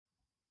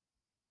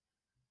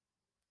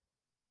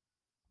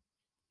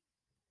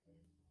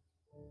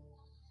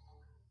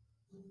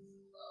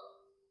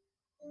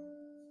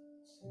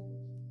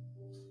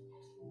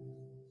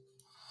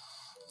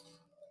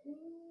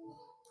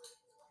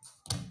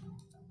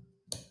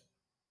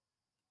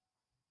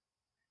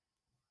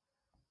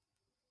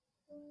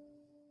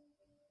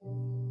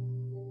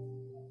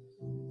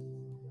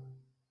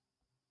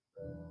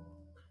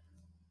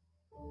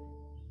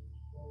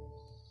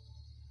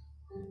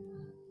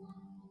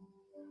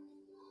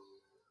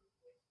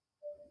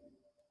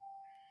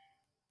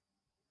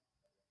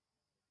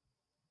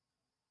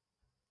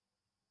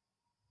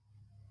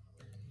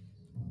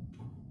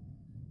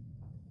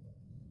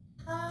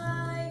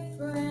Hi,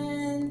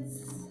 friends.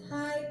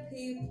 Hi,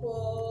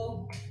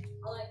 people.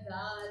 Oh my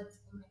God.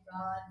 Oh my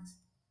God.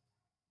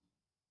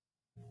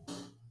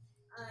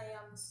 I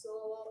am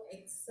so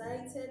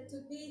excited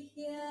to be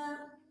here.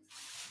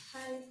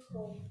 Hi,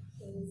 Hope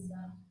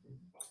Hazel.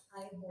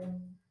 Hi,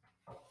 Hope.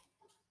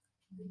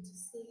 Good to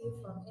see you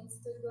from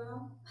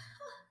Instagram.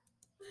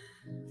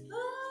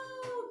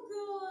 Oh,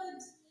 God.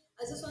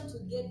 I just want to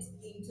get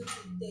into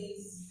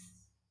today's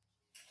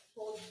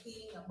whole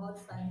thing about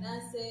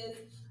finances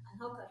and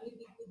how can we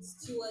be good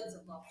stewards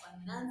of our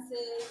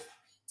finances.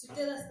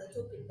 Today, that's the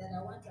topic that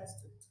I want us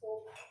to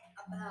talk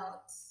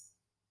about.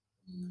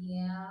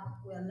 Yeah,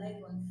 we're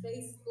live on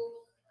Facebook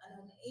and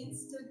on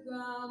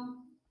Instagram.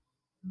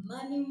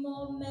 Money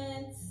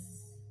moments.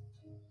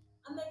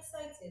 I'm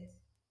excited.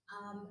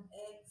 I'm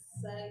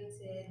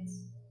excited.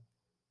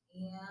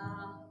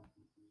 Yeah.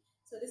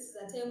 So this is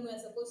a time we're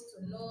supposed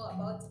to know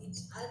about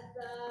each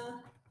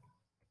other,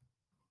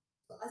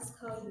 to ask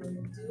how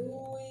you're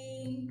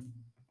doing.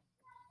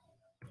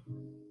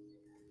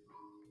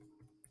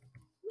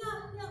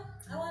 Yeah.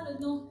 I want to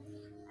know.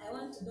 I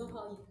want to know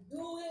how you're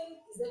doing.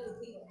 Is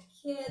everything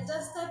okay?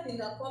 Just type in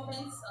the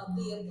comments. I'll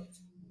be able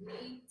to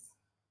read.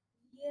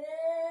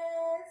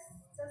 Yes.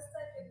 Just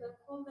type in the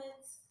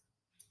comments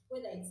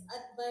whether it's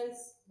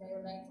advice that you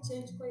like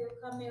change for your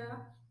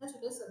camera. That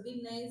would also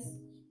be nice.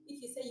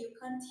 If you say you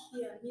can't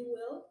hear me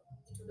well,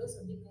 it would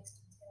also be nice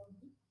to tell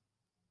me.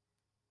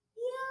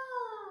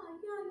 Yeah.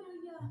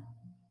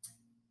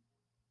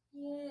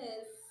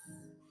 Yes.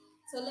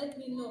 So let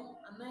me know.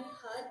 Am I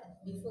heard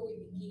before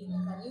we begin?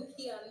 Can you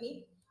hear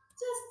me?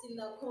 Just in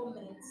the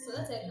comments so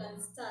that I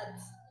can start.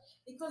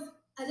 Because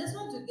I just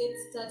want to get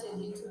started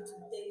into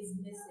today's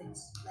message.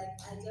 Like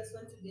I just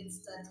want to get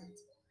started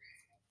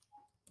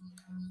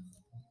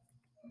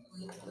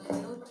with my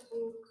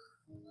notebook.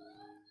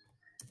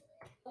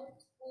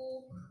 Right.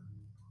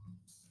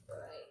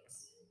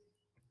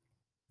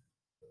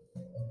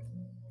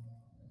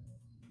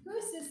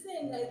 Chris is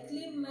saying I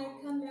clean my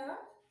camera.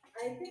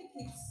 I think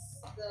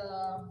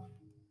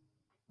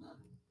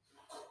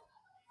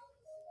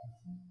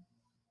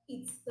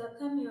it's the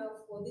camera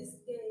for these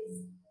guys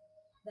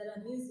that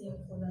I'm using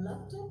for the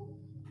laptop.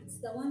 It's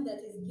the one that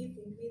is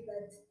giving me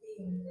that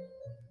thing.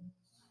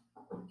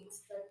 It's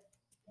the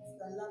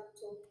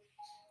laptop.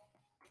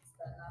 It's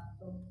the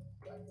laptop.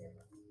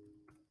 Whatever.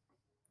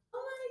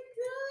 Oh my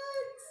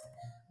God!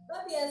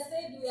 Babia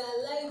said we are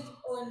live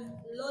on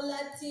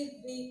Lola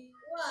TV.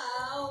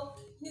 Wow!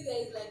 You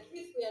guys, like,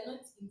 if we are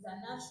not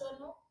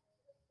international,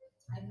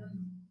 I don't know.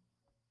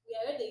 We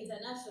are already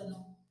international.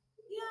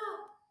 Yeah,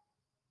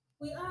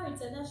 we are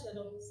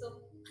international. So,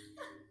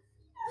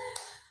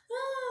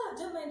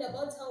 don't mind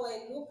about how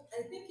I look.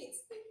 I think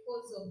it's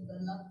because of the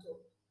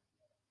laptop.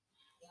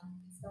 Yeah,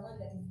 it's the one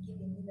that is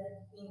giving me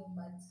that thing.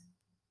 But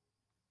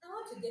I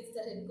want to get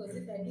started because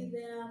if I be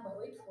there, I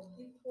wait for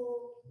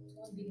people, it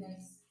won't be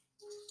nice.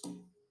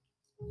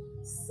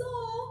 So,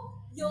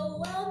 you're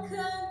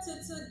welcome to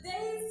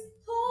today's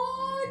podcast.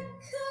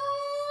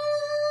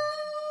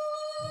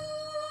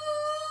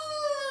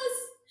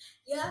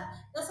 Yeah,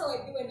 that's how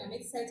I do when I'm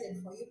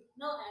excited for you.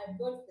 Now I have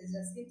got the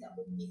Jacinta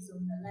who is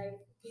on the live,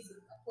 who is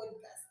on the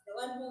podcast. The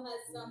one who has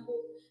sample.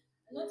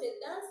 I'm not a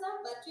dancer,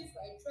 but if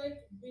I try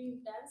to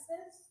bring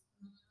dancers,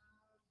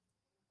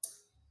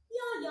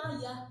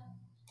 yeah.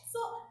 So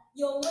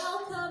you're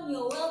welcome.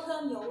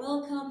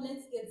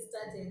 Let's get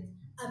started.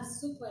 I'm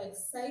super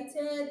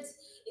excited.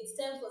 It's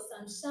time for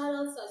some shout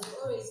outs as we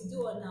always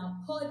do on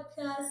our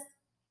podcast.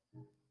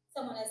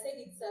 Someone has said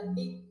it's a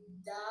bit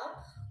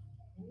dark.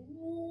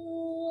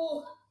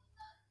 Ooh,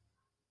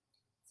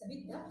 it's a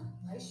bit dark.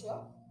 Are you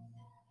sure?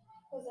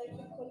 Because I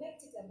can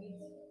connect it a bit.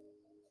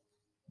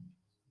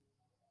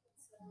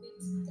 It's a bit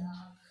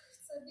dark.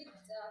 It's a bit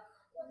dark.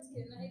 What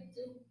can I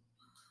do?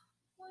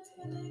 What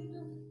can I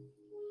do?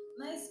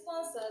 My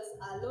sponsors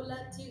are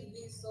Lola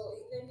TV, so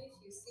even if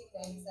you see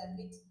that it's a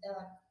bit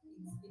dark,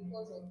 it's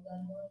because of the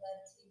Lola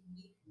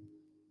TV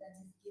that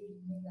is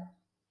giving me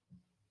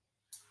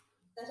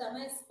that are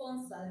my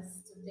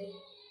sponsors today.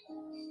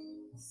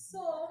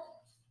 So,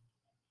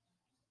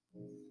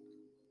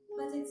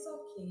 but it's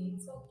okay,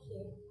 it's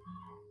okay.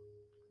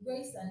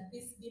 Grace and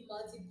peace be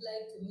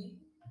multiplied to me.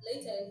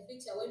 Later in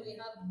future, when we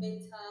have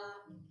better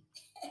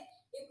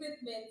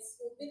equipment,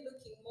 we'll be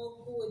looking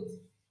more good.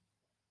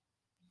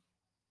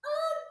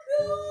 Oh,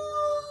 good!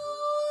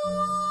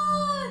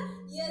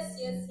 Yes.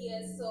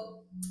 So,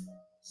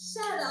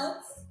 shout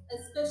outs. A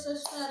special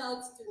shout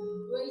out to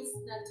Grace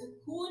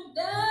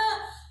Natukunda.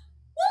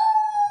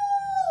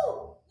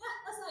 Woo! Yeah,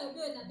 that's how I'm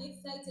doing. I'm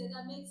excited.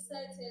 I'm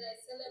excited. I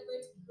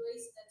celebrate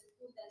Grace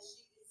Natukunda.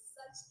 She is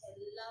such a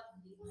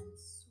lovely and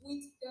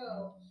sweet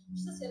girl.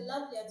 She's such a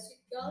lovely and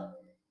sweet girl.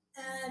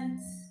 And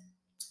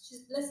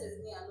she blesses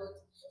me a lot.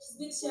 She's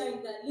been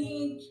sharing the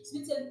link. She's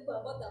been telling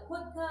people about the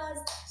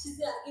podcast. She's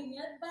giving me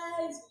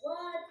advice.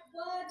 What?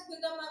 Yeah.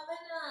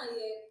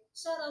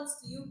 Shout outs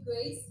to you,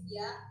 Grace.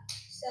 Yeah.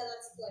 Shout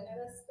outs to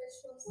another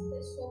special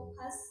person.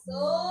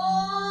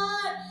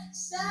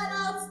 Shout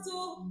outs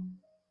to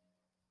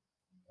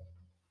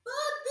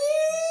Bobby.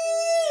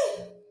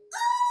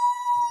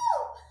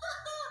 Oh!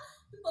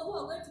 People who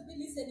are going to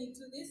be listening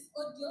to this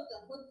audio,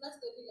 the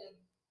podcast, will be like,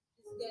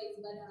 this guy is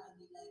banana.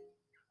 Like,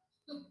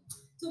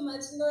 too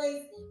much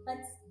noise.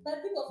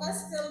 But people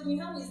first tell me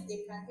how is the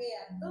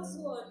hair. Those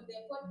who are on the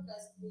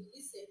podcast will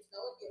listen to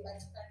the audio, but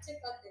you can check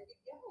out the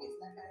video. How is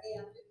the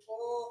hair,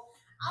 people?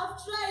 I've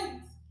tried.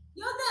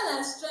 Your girl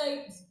has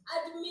tried.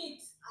 Admit.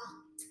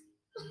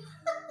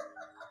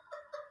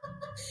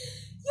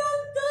 Your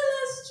girl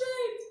has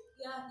tried.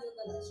 Yeah, your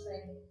girl has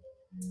tried.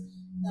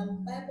 The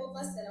Bible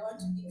verse that I want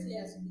to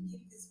declare as we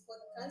begin this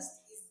podcast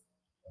is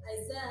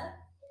Isaiah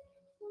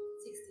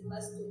 60,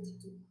 verse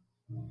 22.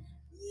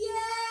 Yay!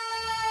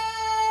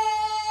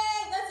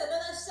 That's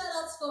another shout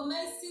out for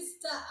my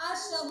sister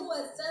Asha who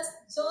has just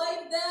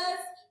joined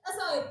us. That's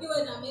how I feel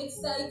when I'm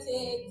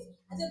excited.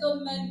 I just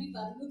don't mind if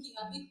I'm looking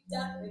a bit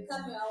dark the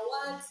camera.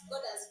 What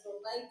God has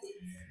provided.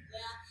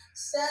 Yeah.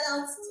 Shout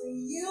outs to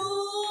you.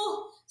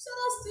 Shout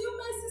outs to you,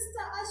 my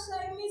sister Asha.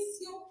 I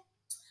miss you.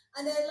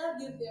 And I love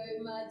you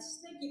very much.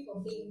 Thank you for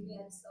being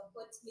here to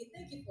support me.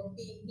 Thank you for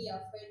being here,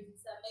 friend.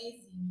 It's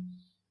amazing.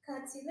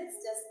 Kati, let's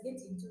just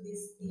get into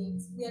these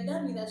things. We are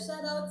done with the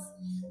shout outs.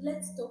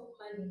 Let's talk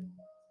money.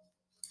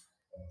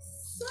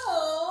 So,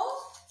 oh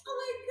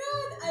my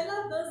god, I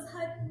love those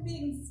hard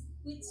things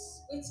which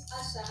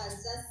Asha has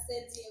just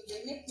said to you.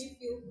 They make me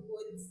feel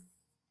good.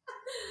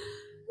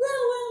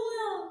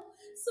 Well.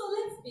 So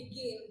let's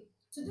begin.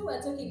 Today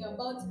we're talking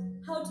about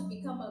how to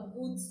become a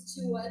good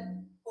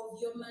steward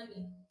of your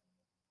money.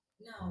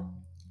 Now,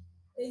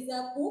 there's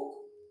a book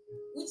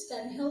which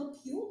can help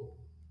you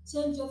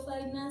change your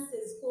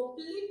finances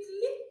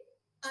completely,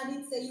 and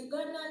it's a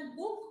Ugandan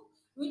book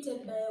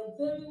written by a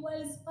very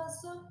wise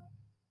person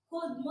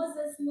called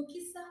Moses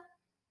Mukisa.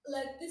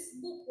 Like this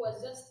book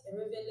was just a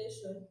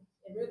revelation,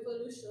 a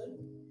revolution,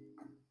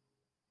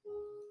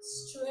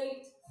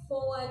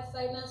 straightforward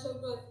financial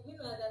growth. You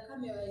know, the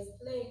camera is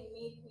playing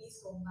me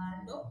so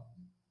bad, no?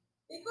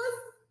 Because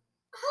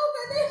how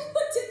can I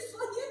put it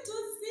for you to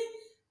see?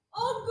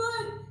 Oh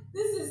God,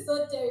 this is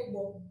so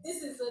terrible.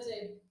 This is so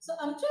terrible. So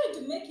I'm trying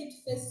to make it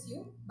face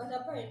you, but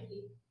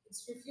apparently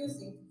it's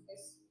refusing to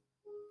face you.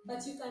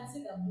 But you can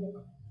see the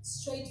book,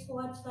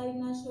 Straightforward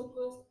Financial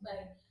Growth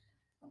by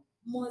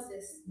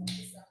Moses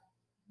Mukisa.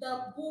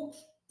 The book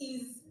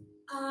is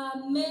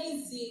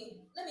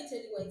amazing. Let me tell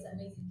you why it's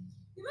amazing.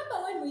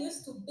 Remember when we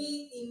used to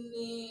be in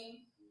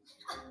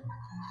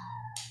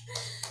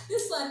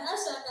this one,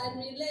 Asha can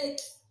relate.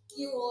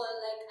 You all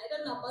like I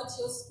don't know about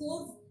your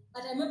schools,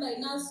 but I remember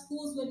in our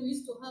schools when we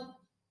used to have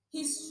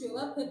history.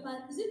 What paper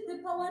is it?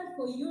 Paper one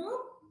for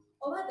Europe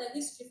or what the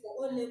history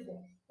for O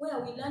level, where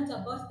we learned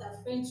about the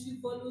French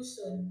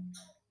Revolution.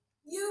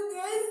 You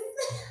guys,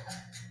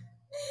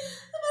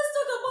 let's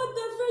talk about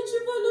the French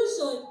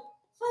Revolution.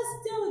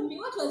 First, tell me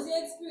what was your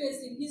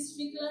experience in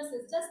history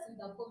classes? Just in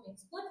the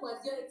comments, what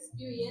was your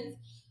experience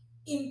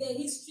in the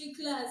history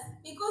class?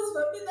 Because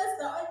for me, that's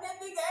the only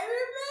thing I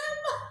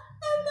remember.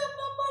 And the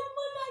Bourbon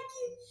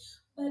monarchy.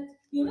 But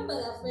you remember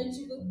the French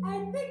Revolution?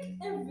 I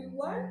think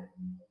everyone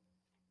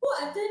who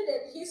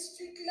attended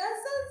history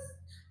classes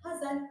has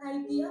an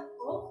idea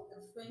of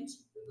the French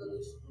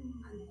Revolution.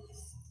 At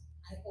least,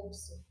 I hope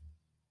so.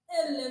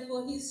 A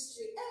level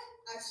history.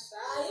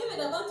 Asha, you're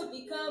even about to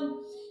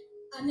become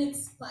an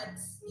expert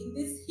in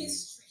this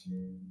history.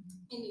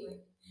 Anyway,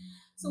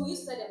 so we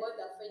studied about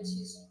the French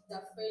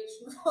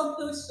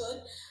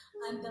Revolution,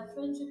 and the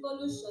French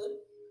Revolution.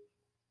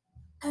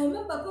 I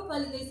remember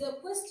properly. There's a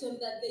question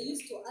that they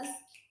used to ask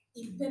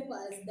in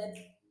papers that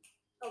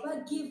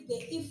about give the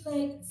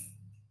effects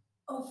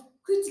of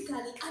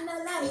critically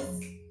analyze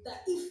the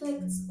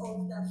effects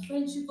of the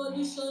French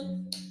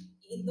Revolution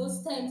in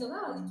those times.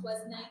 Wow, it was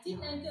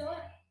 1991.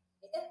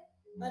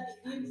 But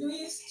you do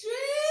history.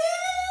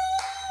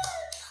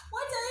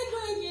 What are you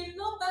doing in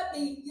law,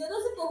 baby? You're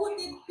those people who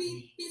did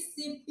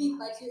PCP,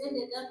 but you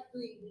ended up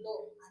doing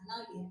law, and now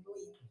you're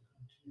doing.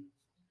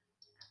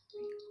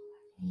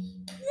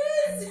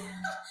 Yes.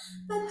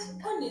 But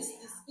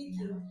honestly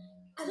speaking,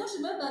 I don't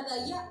remember the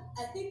year.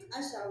 I think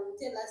Asha will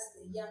tell us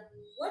the year.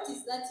 What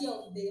is that year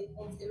of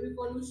the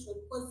revolution?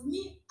 Because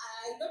me,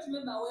 I don't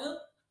remember well.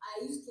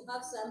 I used to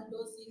have some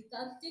dosing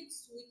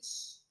tactics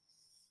which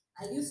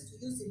I used to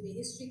use in the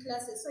history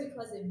classes, so it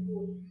wasn't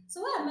good.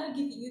 So why am I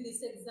giving you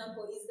this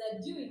example is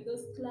that during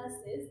those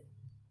classes,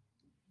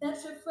 that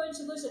French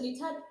Revolution, it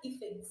had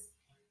effects.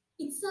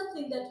 It's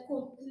something that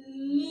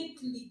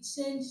completely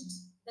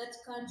changed. that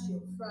country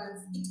of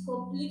France, it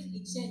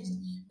completely changed.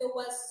 There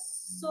was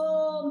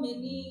so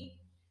many,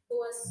 there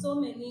was so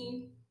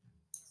many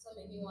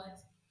what?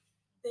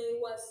 There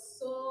was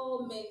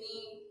so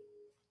many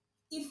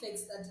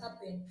effects that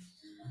happened.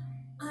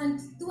 And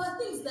there were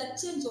things that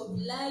change of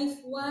life.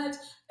 What?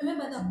 I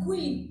remember the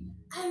Queen.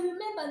 I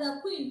remember the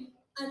Queen.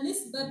 And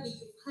this baby,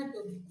 you've heard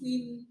of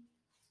Queen,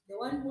 the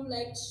one who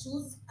liked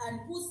shoes and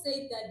who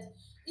said that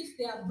if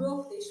they are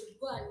broke, they should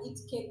go and eat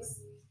cakes.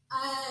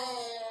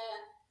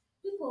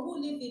 People who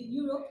live in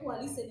Europe who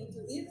are listening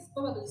to this,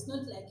 probably it's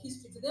not like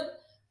history to them.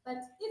 But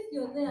if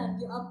you're there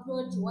and you're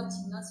abroad, you're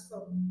watching us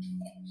from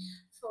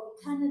from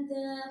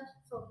Canada,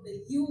 from the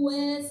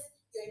US,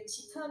 you're in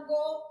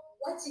Chicago,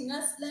 watching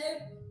us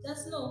live,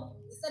 just know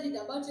we studied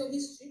about your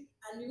history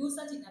and we will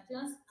start in a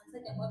class and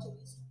study about your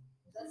history.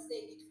 Just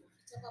say it for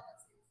future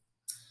purposes.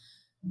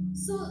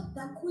 So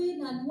the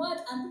queen and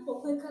what and people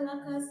quite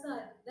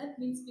sad.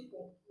 That means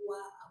people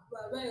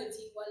were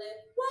rioting, were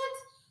like, what?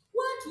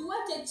 What? We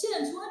want a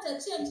change, we want a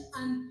change.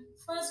 And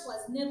France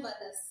was never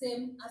the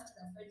same after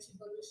the French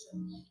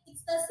Revolution.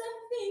 It's the same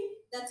thing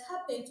that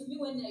happened to me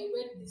when I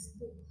read this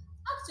book.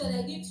 Actually,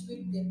 I didn't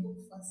read the book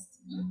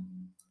first.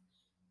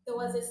 There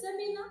was a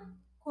seminar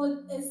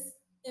called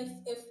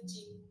SFFG,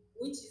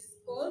 which is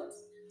called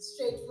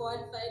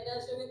Straightforward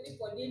Financial, where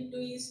people didn't do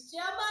history.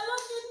 I'm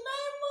alone in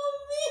my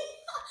movie.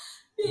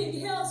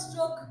 Big hell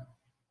stroke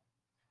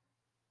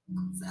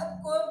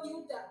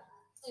subcomputer.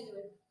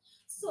 Anyway,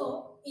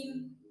 so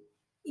in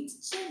it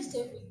changed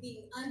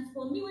everything. And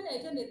for me, when I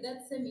attended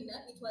that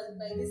seminar, it was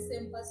by the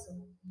same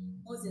person,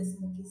 Moses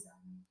Mukisa.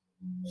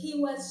 He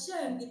was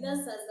sharing with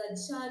us as a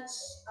church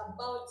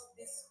about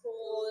this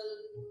whole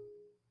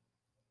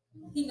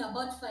thing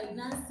about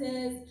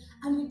finances,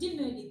 and we didn't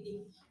know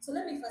anything. So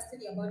let me first tell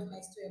you about my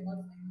story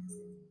about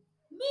finances.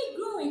 Me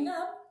growing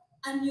up,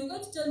 and you're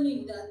going to tell me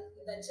in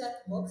the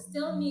chat box,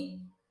 tell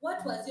me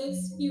what was your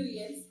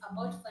experience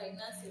about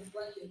finances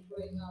while you're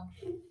growing up.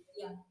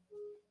 Yeah.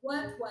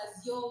 What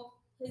was your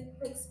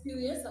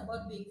experience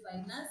about being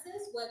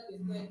finances while you're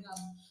growing up?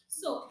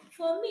 So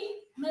for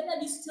me, my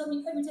dad used to tell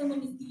me every time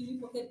when he's giving me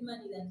pocket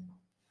money that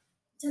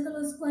njagala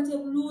ozikwate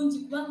bulungi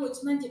kubanga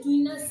okimanyi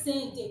tetulina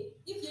ssente.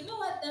 If you know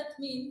what that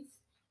means,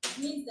 it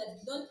means that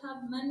you don't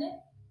have money.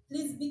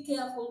 Please be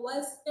careful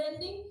while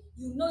spending.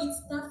 You know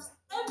it's tough.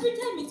 Every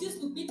time it used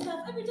to be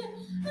tough. Every time.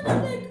 And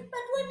I'm like,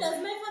 but when does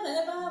my father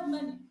ever have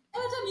money?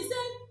 Every time he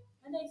said,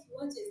 and if he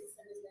watches this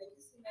and he's like,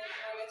 you see my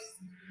father,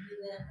 she's giving me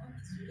there, mom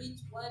is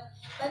rich one.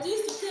 But he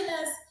used to tell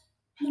us,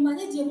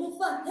 mumanyeje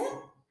mufa, eh?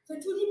 We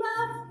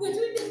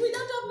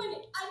don't have money.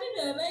 I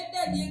mean, my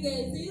dad, you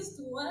guys, he used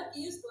to work,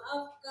 he used to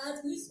have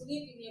cars, we used to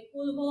live in a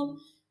cool home.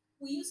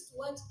 We used to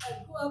watch,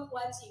 I grew up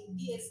watching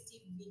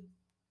DSTV.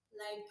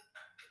 Like,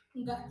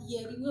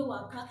 yeriwe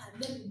waka,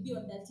 and then we'd be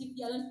on the TV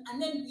alone,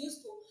 and then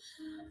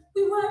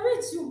we were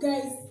rich, you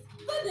guys.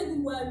 But then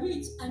we were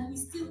rich, and we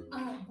still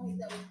are, by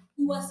the way.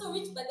 We were so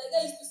rich, but the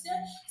guy used to say,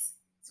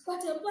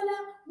 Squatembola,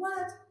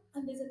 what?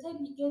 And there's a time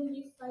he gave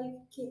me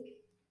 5K.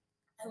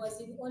 I was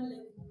in O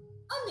level.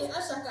 Only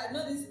Asha can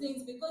know these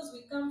things because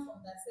we come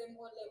from the same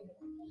O level.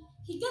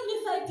 He gave me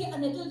 5K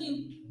and I told him,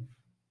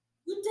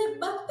 you take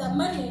back the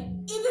money.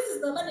 If this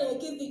is the money you're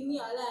giving me,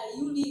 Allah,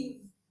 you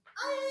leave.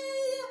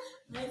 I,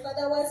 my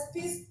father was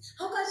pissed.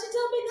 How can she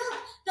tell me that?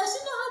 Does she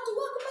know how to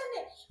work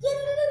money?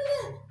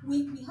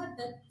 We had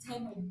that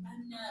time of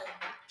banner.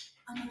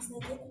 And I was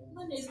like,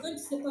 money is going to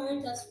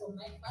separate us from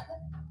my father.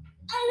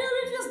 I will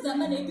refuse the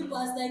money. People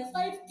was like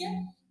 5K.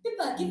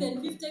 People are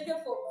given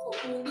 50K for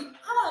clothing.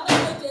 How am I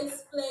going to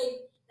explain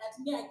that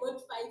me I got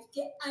 5K?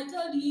 I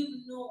told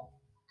him no.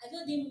 I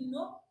told him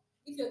no.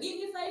 If you're giving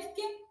me 5K,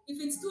 if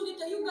it's too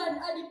little, you can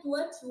add it to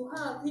what you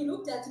have. He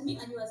looked at me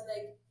and he was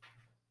like,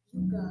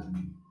 you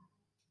can.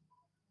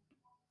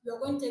 You're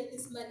going to take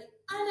this money.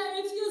 And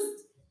I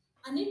refused.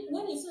 And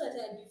when he saw that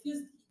I had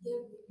refused, he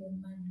gave me more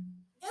money.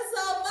 Guess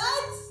how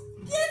much?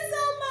 Guess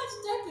how much?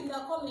 Type in the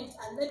comment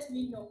and let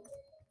me know.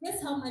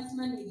 Guess how much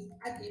money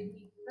I gave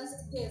me.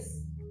 Just guess.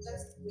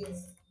 Just guess.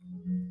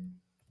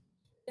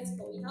 Guess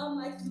for me how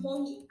much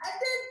money I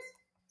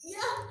did.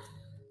 Yeah.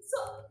 So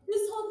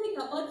this whole thing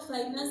about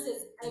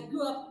finances, I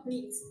grew up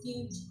being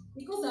stingy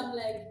because I'm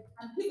like,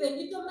 I'm given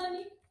little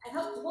money, I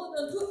have to hold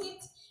on to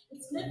it.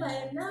 It's never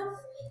enough.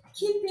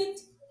 Keep it.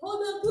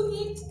 Hold on to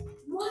it.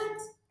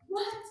 What?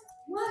 What?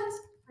 What?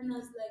 And I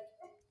was like,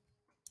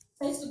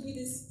 I used to be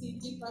this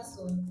stingy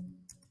person.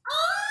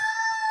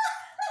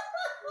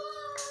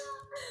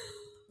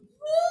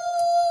 Woo!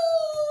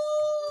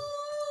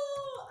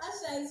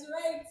 Asha is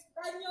right.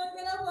 And you're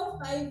gonna for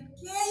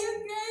 5K, you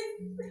guys.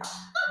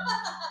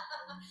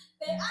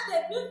 They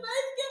added new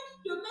 5K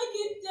to make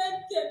it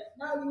 10K.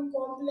 Now you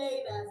complain.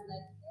 I was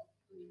like,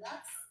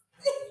 relax.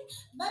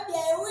 Maybe I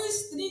wish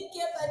 3K,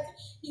 but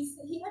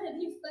he added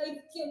me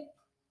 5K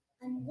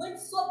and went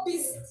so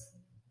pissed.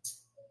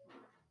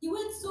 He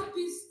went so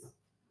pissed.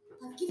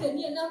 I've given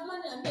you enough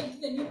money, I'm not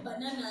giving you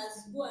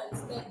bananas, go and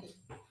spend it.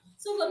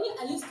 So for me,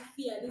 I used to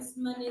fear this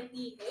money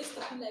thing. I used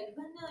to feel like,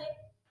 banana,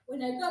 When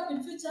I grow up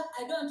in future,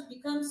 I don't want to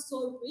become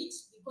so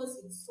rich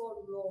because it's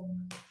so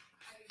wrong.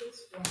 And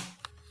guess what?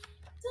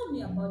 Tell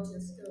me about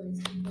your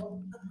stories before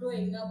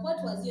growing up.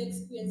 What was your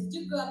experience? Did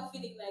you grow up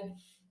feeling like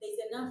there's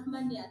enough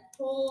money at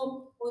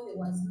home or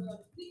there was not?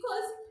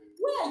 Because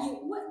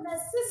what the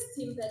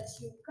system that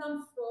you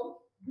come from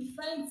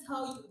defines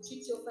how you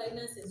treat your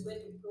finances when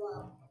you grow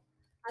up.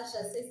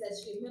 Asha says that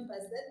she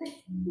remembers that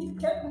you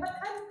came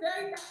back and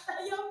cried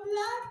after your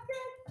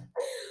blanket.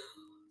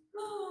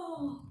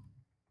 Oh,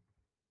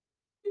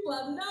 people,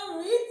 I'm now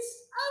rich.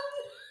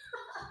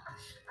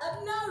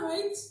 I'm now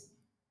rich.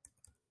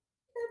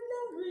 I'm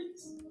now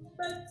rich.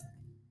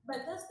 But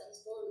But that's the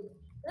story.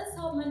 That's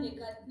how money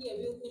can be a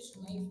real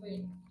issue, my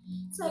friend.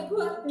 So I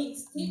grew up being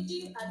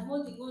stingy and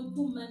holding on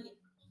to money.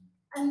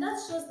 And that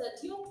shows that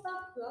your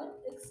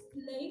background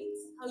explains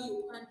how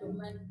you handle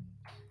money.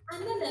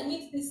 And then I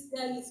meet this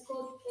guy, he's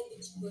called Eddie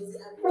Chigozi,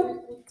 a very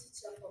good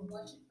teacher from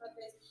Worship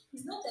Harvest.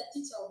 He's not a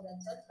teacher of the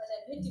church, but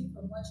I met him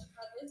from Worship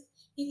Harvest.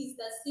 He is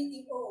the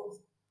CEO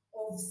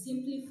of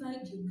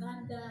Simplified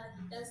Uganda.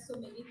 He does so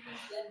many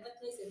things. He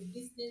advertises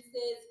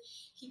businesses.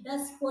 He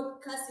does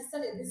podcasts. He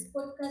started this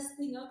podcast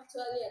thing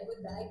actually. I got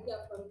the idea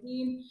from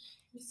him.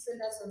 He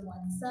sent us on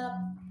WhatsApp.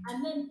 And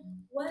then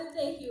one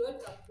day he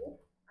wrote a book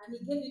and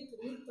he gave it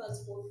to me. It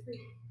was for free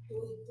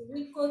to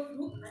read go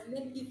through and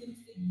then give him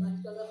feedback.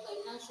 It was a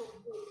financial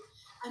book.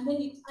 And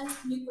then it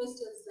asked me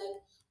questions like,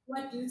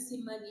 what do you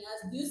see money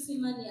as? Do you see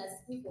money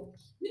as evil?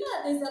 You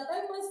know, there's a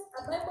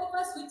Bible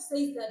verse which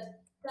says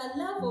that the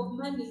love of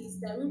money is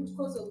the root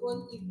cause of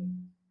all evil.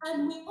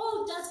 And we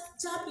all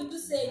just jump into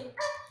saying,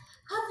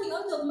 having a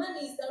lot of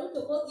money is the root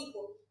of all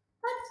evil.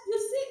 But you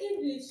see,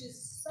 English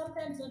is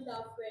sometimes not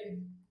our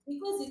friend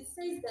because it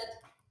says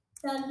that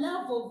the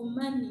love of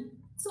money.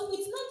 So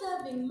it's not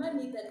having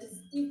money that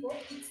is evil,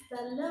 it's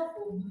the love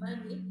of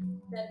money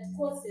that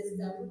causes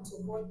the root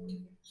of all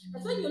evil.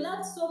 But when you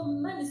love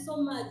money so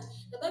much,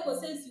 the Bible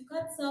says you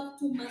can't serve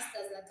two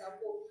masters that are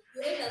both.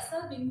 You're either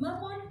serving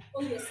mammon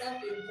or you're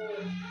serving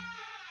God.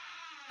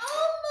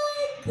 Oh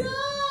my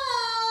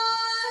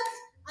God!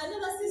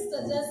 Another sister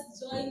just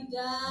joined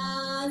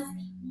us.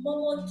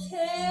 Momo K.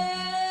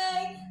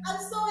 I'm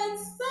so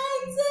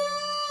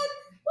excited!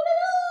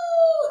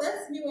 Woo!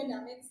 That's me when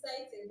I'm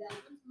excited. I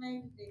don't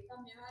mind the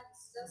camera.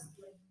 It's just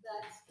like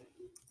that.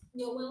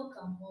 You're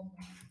welcome, Momo.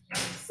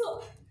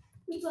 So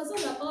it was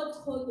all about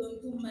hold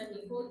on to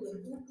money, hold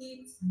on to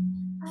it.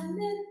 And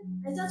then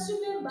I just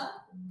remember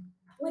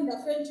when the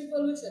French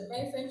Revolution,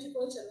 my French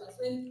Revolution was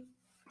when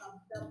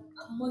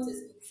Moses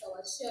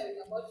was sharing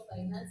about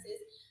finances,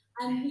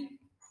 and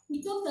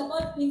he talked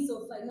about things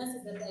of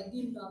finances that I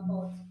didn't know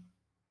about.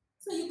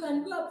 So you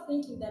can grow up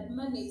thinking that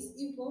money is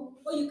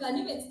evil, or you can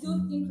even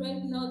still think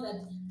right now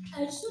that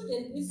I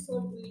shouldn't be so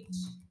rich.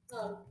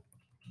 Now,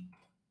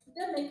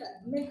 today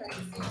make a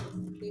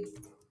decision today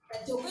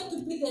that you're going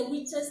to be the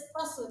richest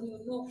person you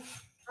know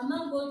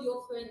among all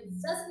your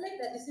friends. Just make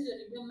the decision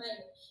in your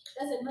mind.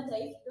 Doesn't matter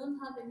if you don't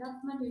have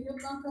enough money in your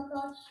bank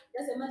account.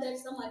 Doesn't matter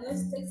if someone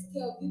else takes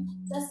care of you.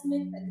 Just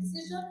make the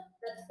decision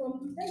that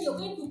from today you're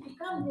going to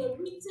become the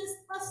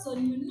richest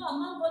person you know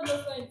among all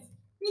your friends.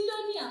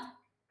 Billionaire.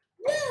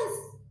 Yes,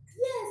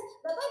 yes.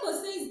 The Bible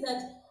says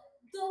that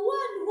the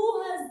one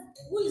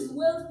who is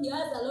wealthy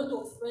has a lot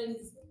of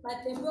friends,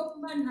 but the broke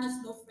man has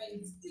no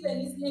friends.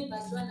 Even his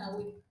neighbors run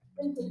away.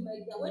 Let me tell you,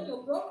 my dear, when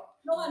you're broke,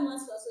 no one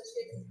wants to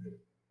associate with you.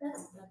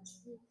 That's the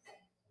truth.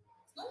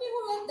 It's not me who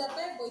wrote the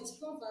Bible, it's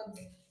Proverbs.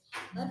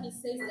 Bible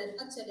says that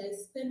actually I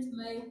spent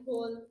my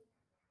whole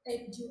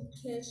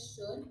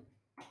education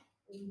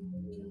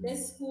in the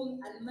school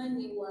and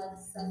money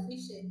was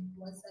sufficient,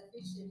 but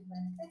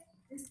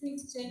these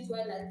things change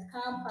while at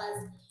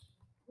campus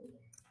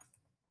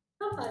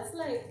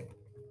life.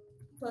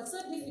 It was so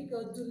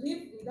difficult to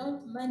live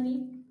without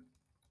money.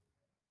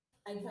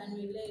 I can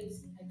relate.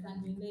 I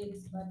can relate,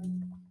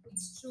 Bobby.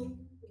 It's true.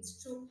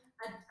 It's true.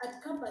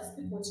 At campus,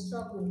 people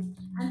struggle.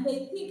 And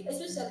they think,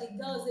 especially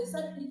girls, they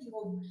start thinking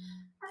of,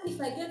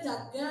 if I get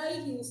a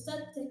guy, he will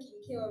start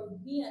taking care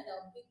of me and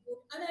I'll be good.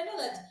 And I know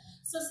that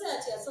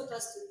society has taught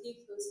us to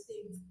think those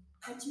things.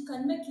 But you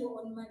can make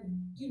your own money.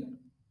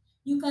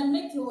 You can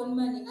make your own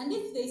money. And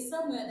if there's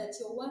somewhere that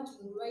you're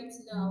working right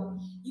now,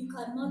 you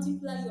can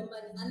multiply your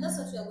money. And that's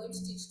what we are going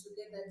to teach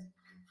together.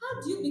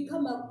 How do you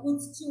become a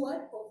good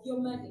steward of your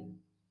money?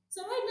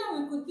 So right now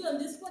we could be on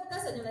this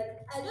podcast and you're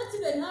like, I don't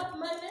even have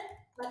money,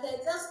 but I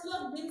just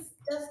logged in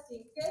just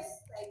in case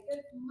I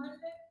get money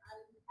and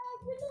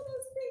you know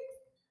those things.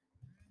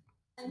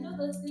 I know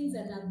those things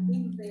and I've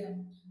been there.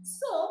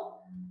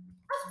 So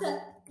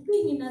after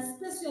being in a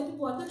space where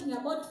people were talking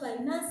about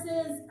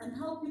finances and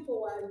how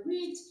people were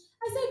rich,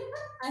 I said,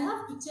 I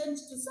have to change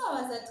to. So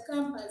I was at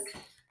campus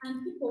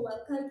and people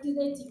were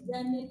calculating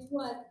their net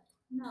worth.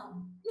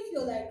 Now, if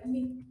you're like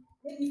me,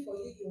 maybe for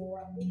you, you're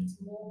a bit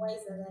more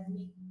wiser than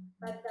me.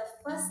 But the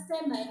first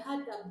time I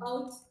heard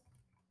about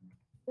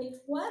net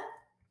worth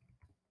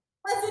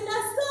was in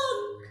a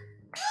song.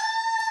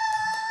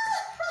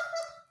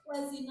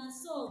 Was in a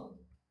song.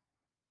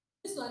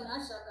 This one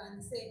Asha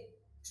can say,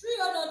 true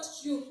or not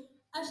true?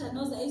 Asha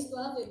knows I used to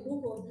have a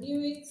book of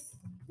lyrics.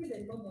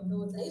 Even Momo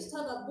knows I used to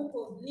have a book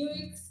of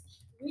lyrics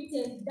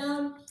written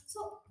down.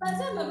 So by the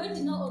time I'm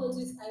writing out all those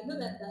things, I know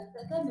that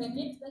the time I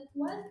made that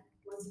one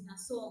was in a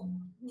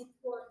song. Met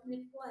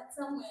what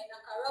somewhere in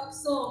a rap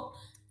song.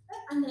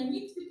 And I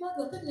meet people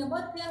who are talking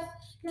about their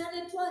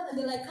net worth, and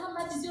they're like, how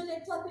much is your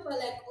net worth? People are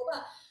like,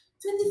 over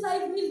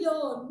 25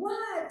 million.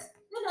 What?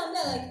 Then I'm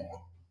there like,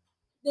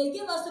 they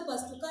gave us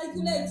papers to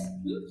calculate.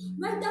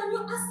 Write down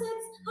your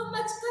assets, how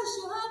much cash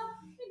you have.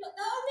 You know,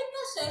 the only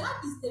cash I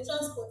have is the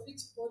transport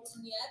which brought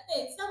me. I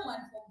beg, someone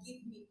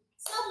forgive me.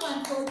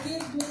 Someone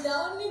forgive me. The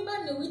only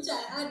money which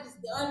I had is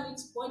the one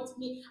which brought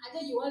me. I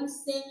tell you want to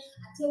say,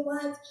 I tell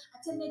what, I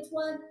tell it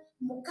one,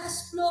 more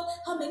cash flow,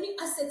 how many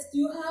assets do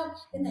you have?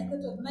 Then I go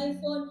to my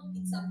phone,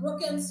 it's a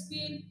broken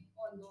screen.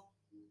 Oh no,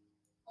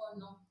 oh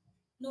no,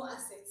 no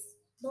assets,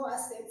 no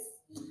assets.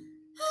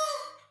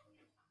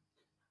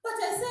 But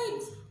I said,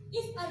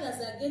 if others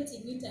are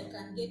getting it, I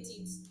can get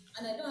it.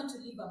 And I don't want to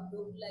live a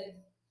broke life.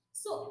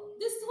 So,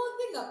 this whole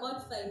thing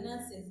about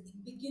finances,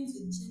 it begins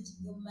with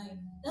changing your mind.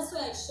 That's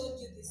why I showed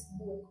you this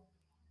book.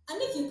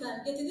 And if you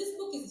can get it, this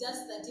book is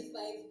just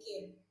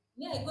 35K.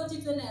 Me, I got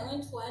it when I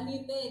went for an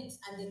event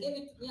and they gave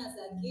it to me as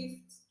a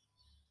gift.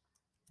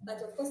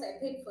 But of course,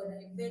 I paid for the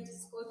event.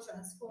 It's called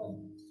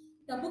Transform.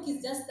 The book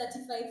is just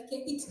 35K.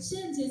 It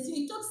changes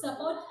you. It talks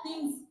about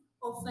things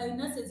of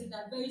finances in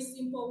a very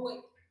simple way.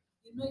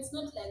 You know, it's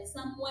not like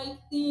some white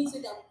things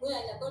where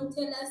you're going to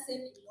tell us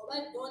saving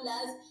over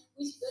dollars,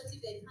 which you don't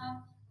even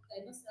have.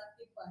 I know some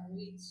people are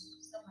rich.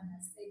 Someone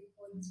has said,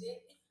 oh, Jay.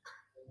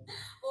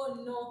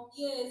 Oh no,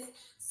 yes.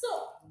 So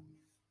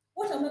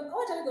what are we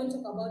going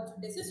to talk about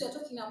today? Since we're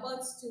talking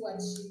about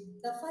stewardship,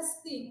 the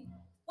first thing,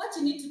 what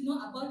you need to know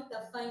about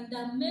the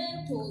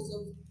fundamentals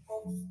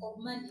of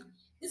money.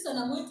 This one,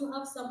 I'm going to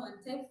have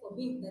someone type for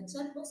me in the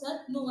chat box so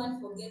that no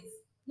one forgets.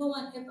 No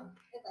one ever.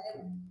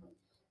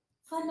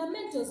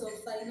 Fundamentals of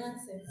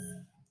finances.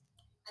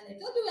 And I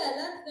told you where I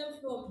learned them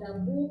from the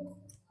book.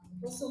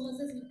 Also,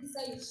 Moses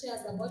Mukisa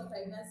shares about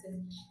finances.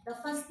 The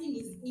first thing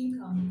is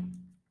income.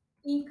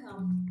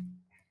 Income.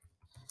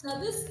 Now,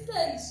 this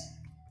stage,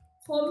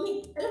 for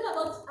me, I don't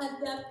know about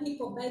other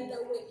people, by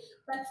the way,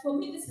 but for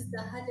me, this is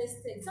the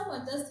hardest thing.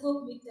 Someone just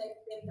help me type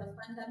them the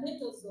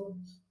fundamentals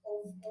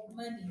of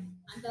money.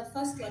 And the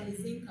first one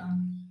is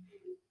income.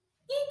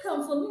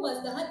 Income for me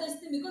was the hardest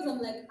thing because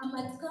I'm like, I'm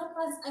at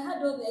campus, I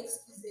had all the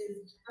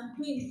excuses. I'm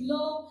doing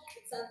law,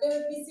 it's a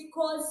very busy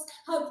course,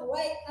 how do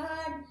I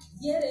earn?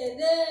 Yeah,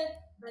 there.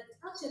 But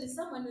actually,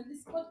 someone on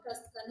this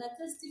podcast can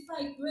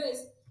testify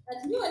grace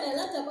that me when I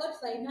learned about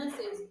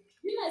finances,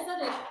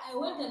 I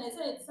went and I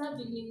started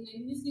serving in a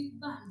music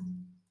band.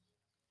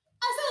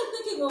 I started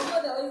thinking of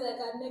other ways I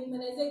can make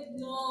money. I said,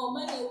 no,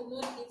 money will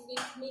not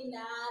defeat me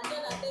now. I'm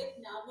not a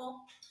bit now.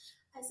 No.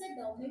 I said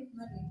I'll make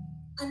money.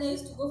 And I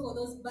used to go for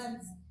those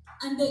bands.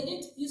 And they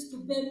didn't used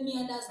to pay me.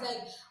 And I was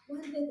like,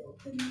 one day they'll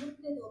pay me, one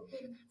day they'll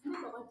pay me. I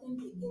remember one time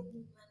they gave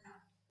me money.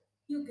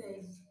 You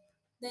guys,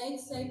 the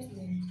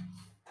excitement.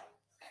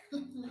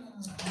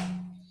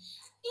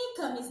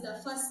 Income is the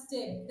first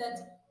step. That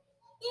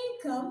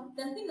income,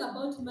 the thing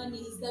about money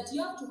is that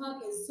you have to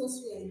have a source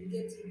where you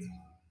get it.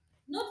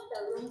 Not the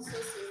wrong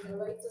sources, the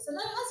right source. So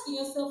now you're asking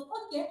yourself,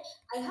 okay,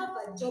 I have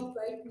a job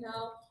right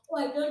now, or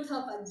I don't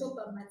have a job,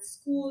 I'm at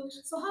school.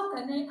 So how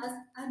can I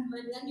earn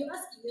money? And you're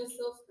asking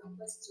yourself the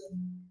question.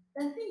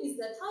 The thing is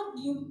that how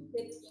do you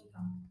get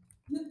income?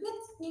 You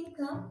get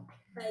income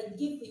by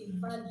giving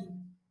value.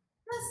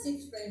 That's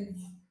it,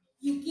 friends.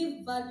 You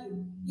give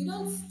value. You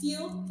don't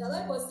steal. The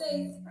Bible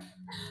says,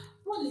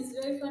 Paul is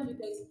very funny,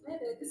 guys.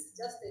 Maybe this is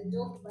just a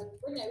joke, but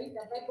when I read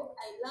the Bible,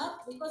 I laugh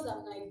because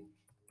I'm like,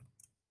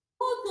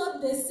 who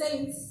told the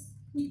saints?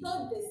 He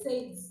told the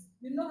saints,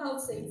 you know how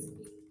saints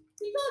be.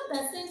 He told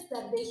the saints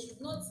that they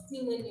should not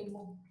steal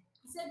anymore.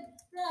 He said,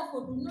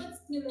 therefore, do not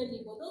steal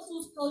anymore. Those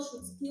who stole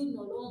should steal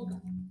no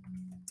longer.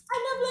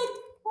 And I'm like,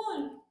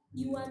 Paul,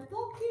 you are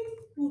talking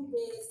to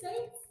the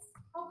saints?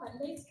 How can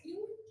they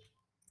steal?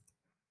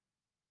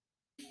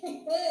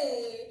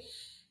 Hey,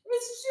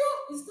 it's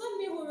true. It's not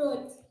me who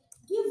wrote.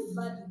 Give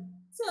value.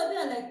 So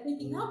they're like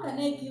thinking, how can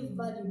I give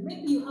value?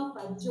 Maybe you have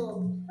a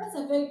job. That's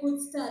a very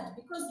good start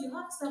because you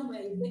have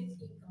somewhere you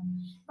get income.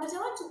 But I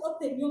want to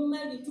open your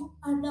mind into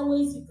other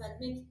ways you can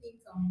make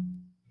income.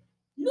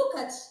 Look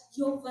at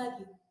your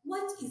value.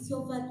 What is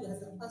your value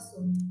as a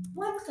person?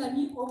 What can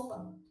you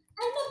offer?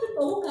 I know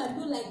people who can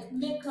do like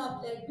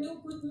makeup, like do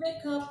good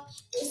makeup.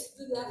 They used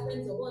to do their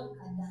friends or one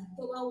can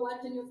cover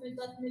what and your friends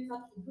that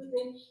makeup to do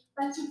them.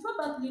 But you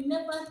probably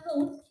never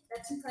thought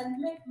that you can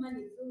make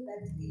money through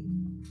that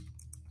thing.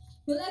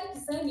 You like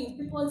designing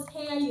people's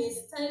hair, you're a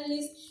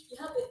stylist, you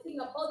have a thing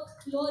about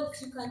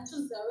clothes, you can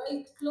choose the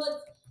right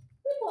clothes.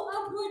 People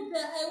upload the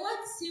I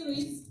watch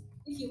series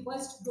if you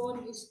watched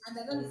Brownish and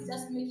the girl is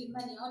just making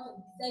money out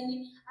of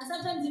designing and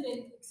sometimes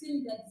even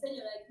seeing the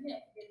designer like me,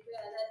 I could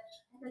wear that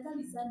and the girl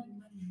is earning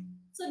money.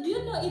 So do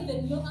you know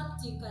even your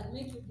acting can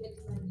make you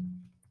get money?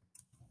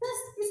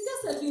 It's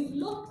just that we've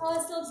locked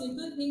ourselves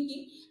into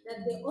thinking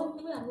that the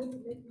only way I'm going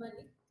to make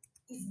money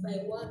is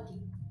by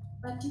working.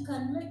 but you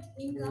can make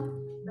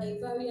income by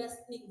various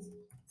things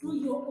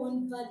through your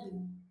own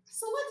value.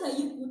 So what are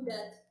you good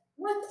at?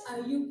 What are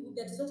you good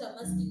at? Is what I'm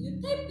asking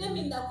you. Type them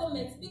in the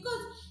comments,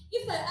 because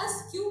if I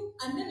ask you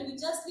and then we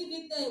just leave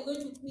it there,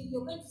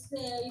 you're going to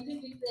say you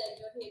leave it there in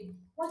your head.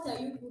 What are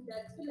you good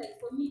at? I feel like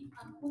for me,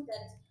 I'm good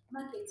at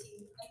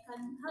marketing. I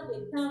can have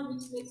a tongue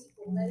which makes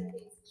people buy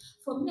things.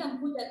 For me,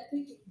 I'm good at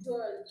picking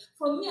jewelry.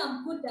 For me,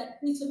 I'm good at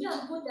this. For me,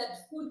 I'm good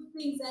at food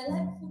things. I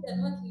like food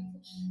and what we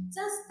do.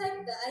 Just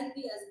type the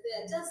ideas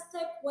there. Just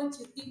type what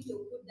you think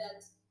you're good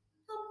at.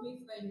 Help me,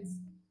 friends.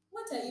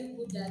 What are you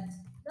good at?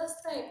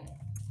 Just type.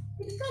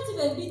 It can't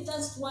even be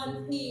just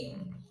one thing.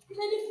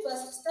 Even if it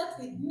was to start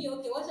with me,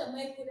 okay, what am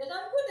I good at?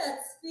 I'm good at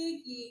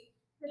speaking.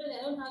 Even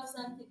I don't have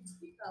something to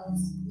speak, I'll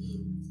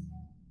speak.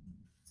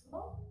 So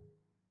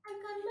I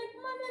can make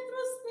money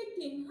through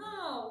speaking.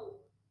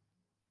 How?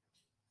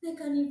 They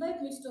can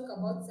invite me to talk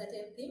about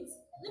certain things.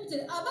 Let me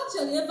tell you, I've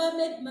actually ever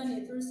made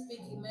money through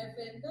speaking, my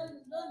friend.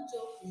 Don't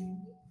joke with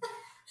me.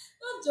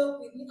 Don't joke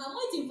with me. I'm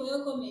waiting for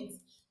your comments.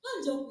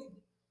 Don't joke with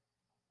me.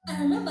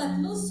 I remember at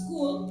law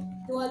school,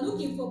 they were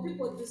looking for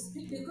people to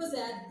speak because I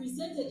had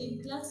presented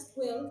in class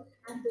well,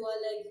 and they were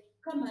like,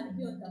 come and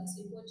be on that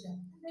symposium.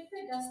 And they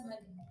paid us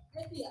money.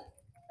 Idea.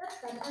 That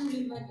can earn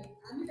me money.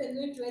 I'm even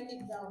going to write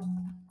it down.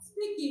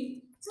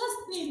 Speaking, just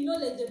being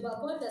knowledgeable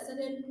about a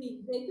certain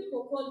thing. The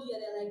people call you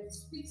and they're like,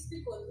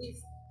 speak on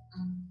this.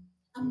 Um,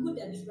 I'm good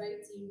at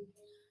writing.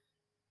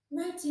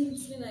 Writing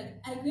is like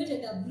I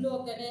created a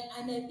blog,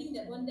 and I think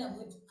that one day I'm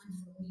going to earn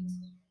from it.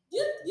 Do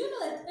you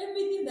know that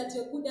everything that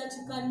you're good at,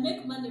 you can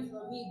make money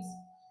from it?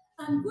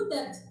 I'm good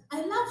at,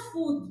 I love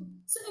food.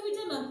 So every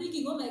time I'm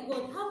thinking, oh my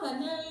God, how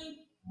can I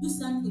do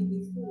something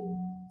with food?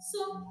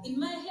 So in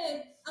my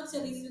head,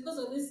 actually, it's because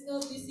of this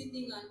LBC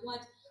thing and what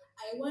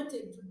I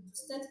wanted to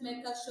start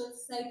make a short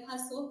side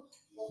hustle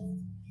of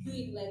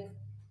doing like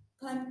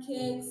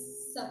pancakes,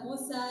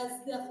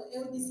 samosas, there for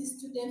LDC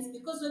students.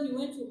 Because when we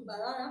went to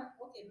Mbarara,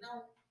 okay,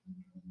 now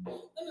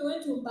when we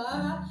went to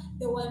Mbarara,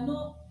 there were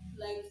no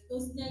like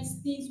those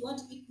nice things. You want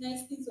to eat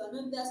nice things, were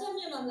not there. So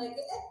me and I'm like,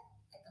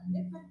 I can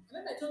make money. I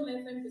remember I told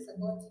my friend this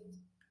about it.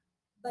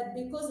 But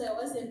because I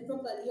wasn't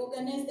properly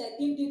organized, I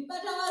didn't do it.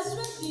 But I was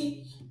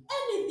ready.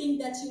 Anything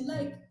that you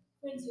like,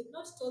 friends, you've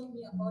not told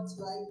me about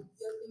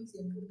your things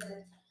you're good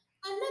at.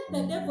 And let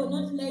the devil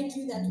not lie to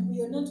you that we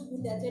are not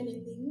good at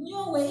anything.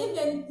 No way,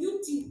 even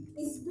beauty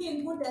is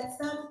being good at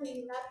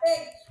something. I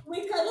beg,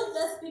 we cannot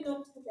just be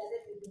not good at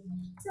everything.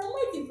 So I'm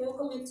waiting for your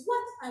comments.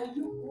 What are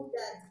you good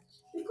at?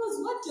 Because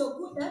what you're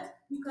good at,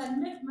 you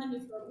can make money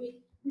from it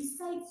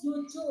besides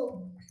your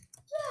job.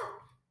 Yeah,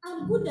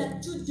 I'm good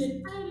at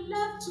children. I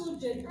love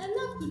children. I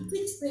love to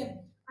teach them.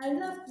 I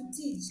love to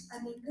teach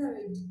and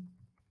encourage.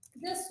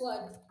 Guess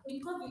what?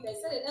 In COVID, I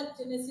started up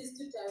Genesis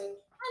tutoring,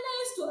 and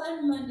I used to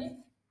earn money.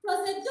 It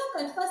was a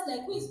joke at first,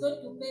 like who is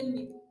going to pay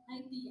me?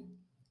 Idea.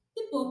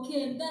 People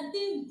came, that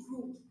thing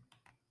grew.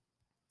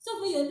 So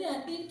for you're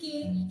there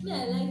thinking, me,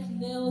 I like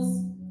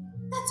nails.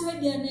 That's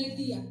already an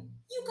idea.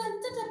 You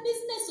can start a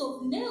business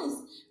of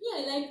nails. Me,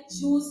 I like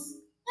juice.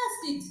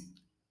 That's it.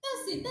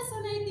 That's it. That's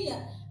an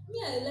idea. Me,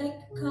 I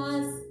like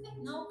cars.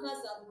 Now cars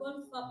have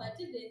gone far, but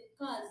even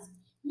cars.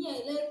 Me,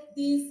 I like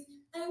this.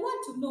 I want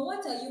to know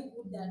what are you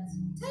good at.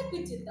 Type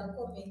it in the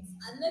comments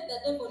and let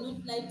the devil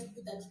not lie to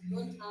you that you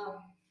don't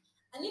have.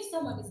 And if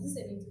someone is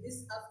listening to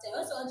this after,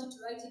 I also want you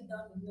to write it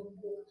down in your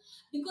book.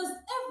 Because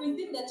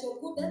everything that you're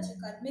good at, you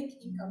can make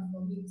income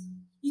from it.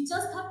 You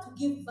just have to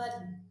give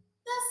value.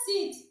 That's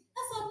it.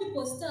 That's how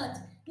people start.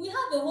 We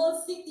have a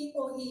whole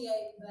CEO here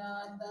in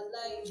the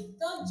live.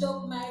 Don't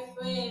joke, my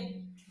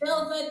friend.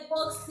 Velvet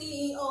Box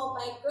CEO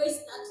by Grace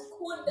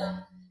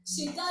Natukunda.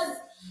 She does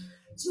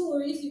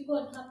jewelry. If you go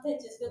on her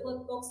pages,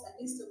 Velvet Box on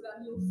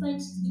Instagram, you'll find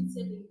she's been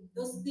selling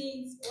those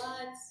things.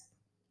 What?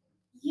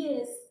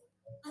 Yes,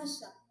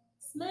 Asha,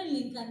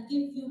 smiling can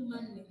give you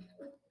money.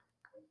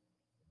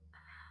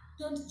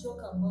 Don't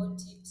joke about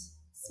it.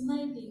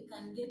 Smiling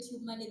can get you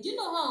money. Do you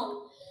know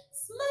how?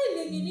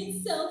 Smiling in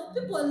itself,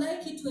 people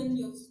like it when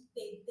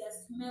they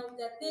smell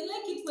that. They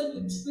like it when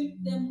you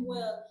treat them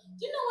well.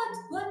 Do you know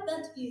what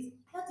that is?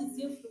 That is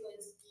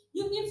influence.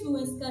 Your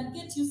influence can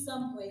get you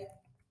somewhere.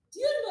 Do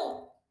you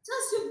know?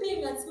 Just you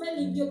being and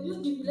smiling, you're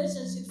building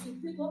relationships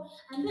with people,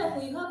 and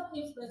therefore you have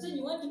influence. When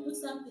you want to do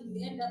something,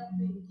 you end up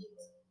doing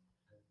it.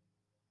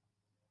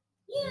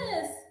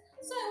 Yes.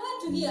 So I want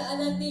to hear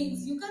other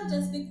things. You can't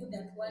just be good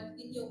at one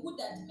thing. You're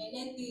good at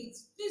many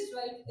things. Please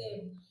write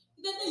them.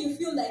 Even though you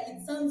feel like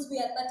it sounds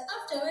weird, but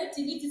after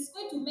writing it, it's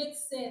going to make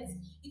sense.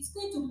 It's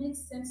going to make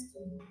sense to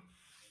you.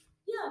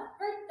 Yeah,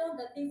 write down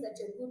the things that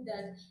you're good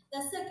at.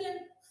 The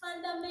second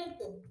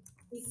fundamental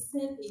is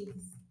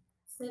savings.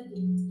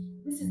 Savings.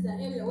 This is the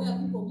area where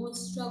people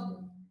most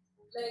struggle.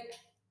 Like,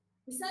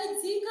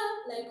 besides income,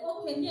 like,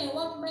 okay, me, I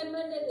want my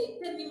money,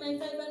 they pay me my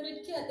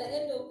 500K at the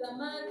end of the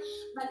month,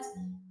 but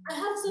I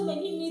have so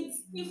many needs.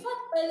 In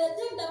fact, by the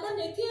time the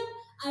money came,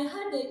 I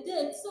had a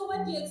debt. So,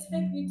 what do you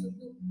expect me to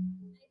do?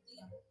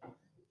 Idea.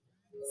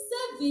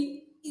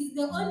 Saving is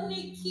the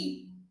only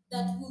key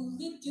that will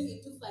lead you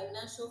into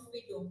financial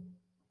freedom.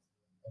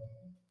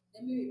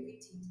 Let me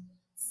repeat it.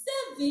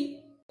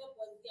 Saving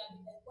was there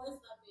because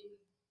what's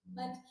happening.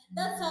 But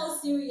that's how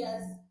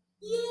serious.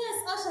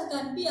 Yes, Asha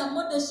can be a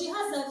model. She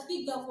has a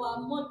figure for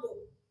a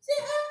model. She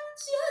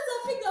has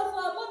a figure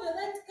for a model.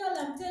 That girl,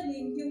 I'm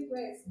telling you,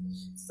 Grace.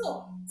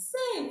 So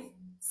save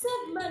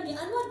money,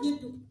 and what do you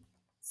do?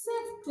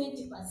 Save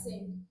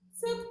 20%.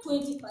 Save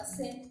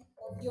 20%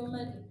 of your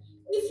money.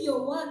 If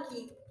you're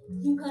working,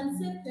 you can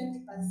save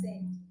 20%.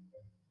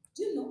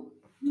 Do you know?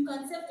 You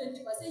can save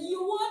 20%.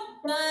 You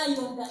won't die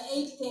on the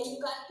 8K. You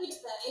can hit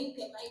the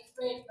 8K, my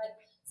friend, but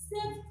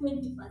save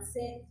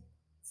 20%.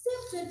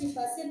 Save 20%. I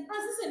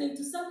was listening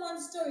to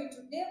someone's story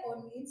today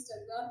on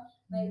YouTube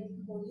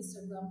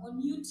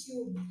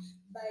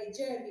by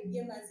Jeremy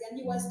Biemazi, and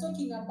he was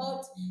talking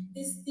about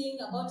this thing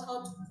about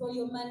how to grow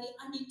your money,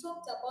 and he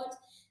talked about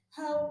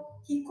how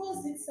he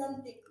calls it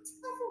something.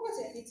 I forgot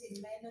it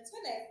in my notes.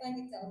 When I find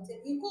it out,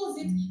 he calls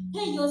it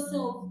pay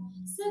yourself.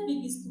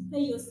 Saving is to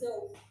pay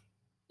yourself.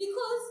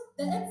 Because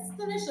the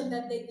explanation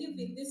that they give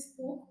in this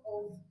book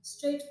of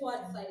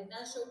straightforward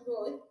financial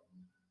growth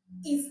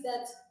is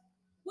that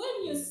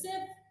when you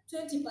save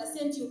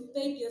 20%, you've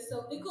paid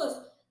yourself.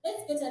 Because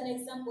let's get an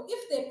example.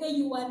 If they pay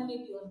you 1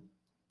 million,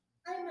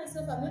 I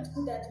myself am not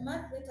good at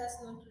math. Let us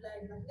not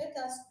lie, but let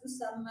us do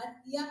some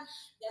math here.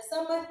 There are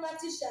some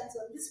mathematicians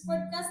on this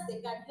podcast,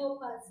 they can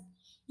help us.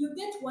 You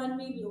get 1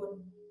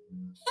 million.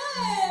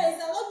 Hey,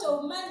 it's a lot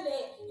of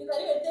money. You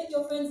can even take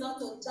your friends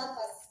out of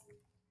Japas.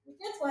 You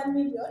get 1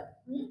 million.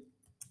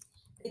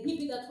 They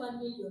give you that 1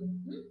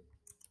 million.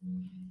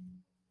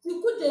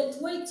 You couldn't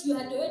wait. You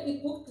had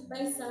already booked to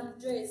buy some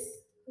dress.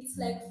 It's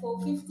like for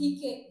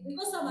 50K.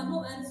 Because someone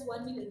who earns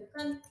 1 million, you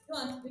don't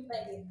want to buy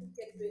a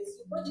 50K dress.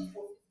 You bought it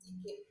for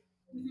 50K.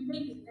 If you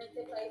make it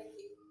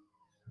 95K,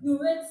 you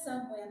rent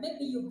somewhere.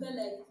 Maybe you pay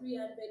like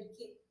 300K.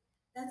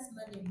 That's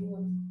money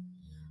gone.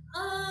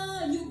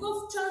 You go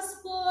for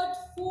transport,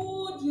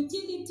 food,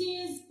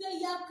 utilities, pay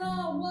your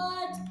car,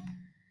 what?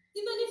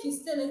 Even if you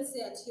stay, let's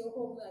say, at your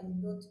home and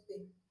you don't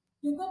pay,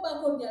 you go back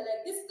home, you're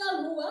like, this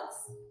girl who works,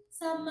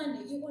 some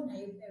money, you own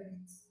your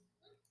parents.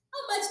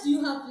 How much do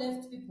you have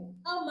left, people?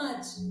 How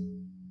much?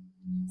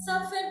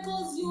 Some friend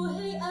calls you,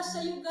 hey,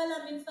 Asha, you girl,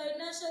 I'm in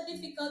financial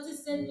difficulty,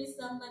 send me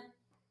some money.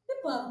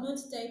 People have not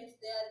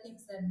typed their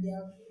things that they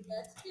are good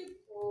at.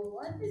 People,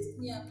 at least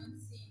me, I'm not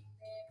seeing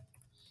them.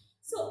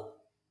 So,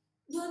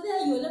 you're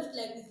there, you're left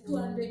like with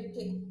 200K.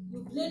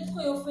 You've lent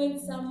for your friend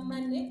some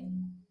money.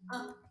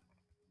 Ah,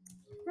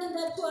 then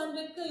that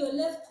 200K you're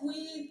left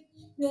with,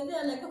 you're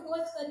there like, okay,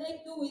 what can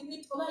I do with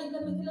it? All right,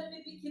 let me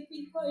keep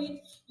it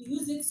going. You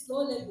use it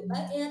slowly, you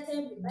buy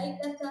airtime, you buy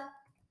data.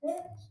 Eh?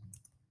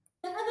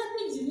 And other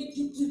things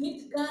you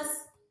need gas.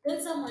 Then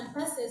someone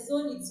passes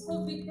on, it's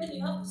COVID, then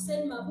you have to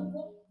send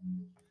Mabuko.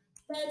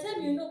 By the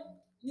time you know,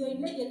 you're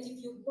in negative,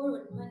 you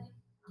borrowed money.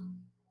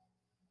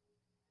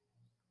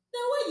 The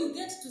way you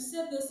get to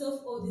save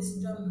yourself all this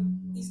drama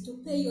is to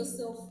pay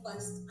yourself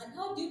first. And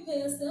how do you pay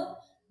yourself?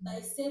 By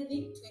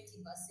saving 20%.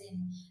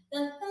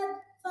 The third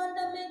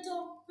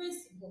fundamental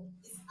principle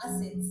is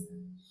assets.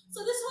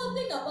 So this whole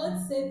thing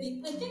about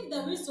saving, I think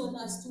the reason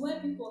as to why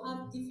people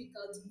have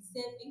difficulty in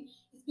saving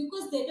is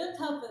because they don't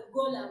have a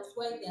goal as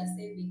why they are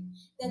saving.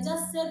 They're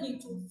just saving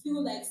to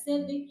feel like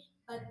saving,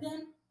 but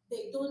then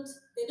they don't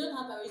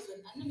have a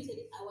reason. And let me tell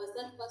you, I was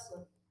that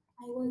person.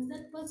 I was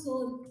that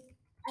person.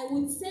 I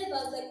would save.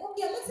 I was like,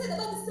 okay, I'm excited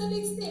about the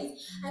savings thing.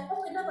 I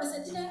opened up a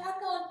Sentinel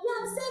account. Yeah,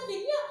 I'm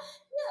saving.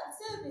 Yeah, I'm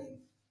saving.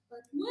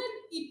 But when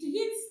it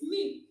hits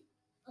me,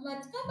 I'm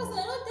at campus and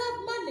I don't have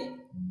money.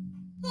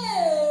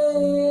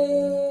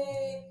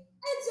 Hey,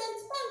 Agent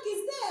Bank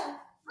is there.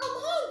 I'm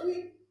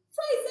hungry.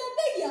 Fries are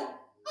there.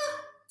 Ah,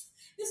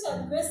 this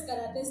one, Grace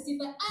can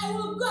testify. I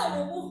will go and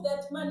remove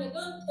that money.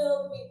 Don't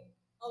tell me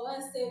I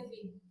was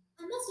saving.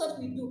 And that's what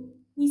we do.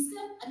 We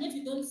save, and if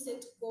we don't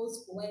set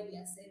goals for why we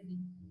are saving.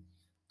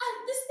 And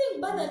this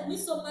thing bothered me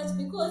so much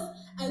because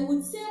I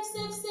would save,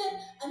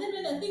 and then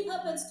when the thing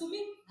happens to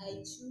me,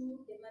 I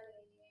chew the money.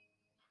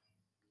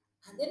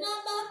 And then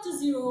I'm back to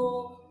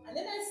zero. And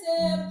then I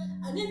save,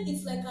 and then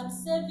it's like I'm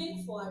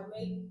saving for a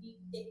rainy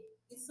day.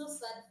 It's so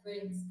sad,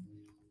 friends.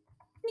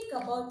 Think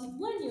about it.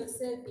 When you're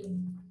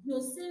saving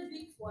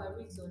for a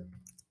reason.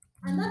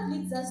 And that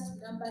leads us to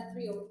number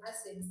three of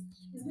assets.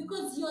 Is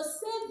because you're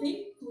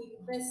saving to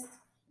invest.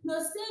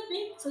 You're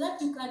saving so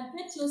that you can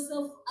get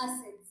yourself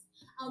assets.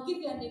 I'll give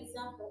you an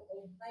example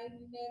of my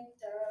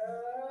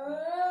mentor.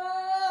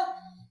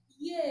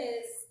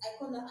 Yes, I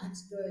call her Aunt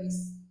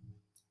Doris.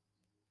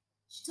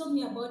 She told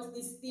me about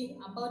this thing,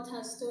 about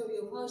her story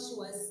of how she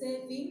was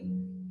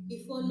saving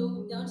before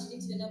lockdown. She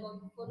didn't know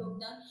about before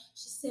lockdown.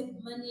 She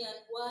saved money and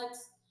what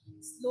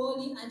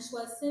slowly, and she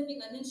was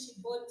saving, and then she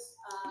bought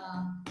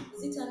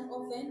is it an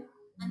oven?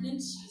 And then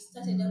she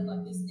started up a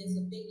business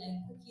of being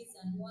like cookies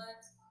and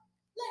what.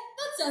 Like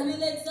that's a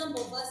real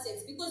example of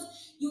assets because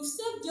you've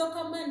saved your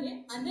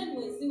money and then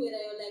we see whether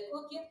you're like,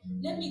 okay,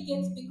 let me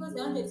get because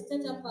I wanted to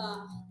start up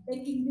a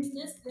baking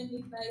business, let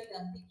me buy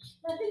that thing.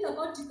 The thing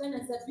about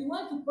Uganda is that you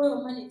want to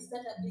borrow money to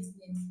start a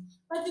business,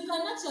 but you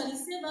can actually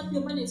save up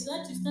your money so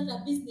that you start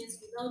a business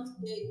without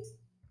debt.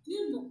 Do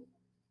you know?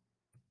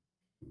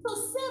 So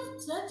save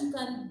so that you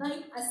can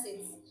buy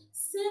assets.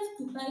 Save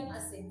to buy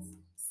assets.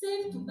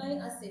 Save to buy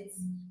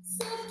assets.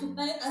 Save to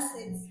buy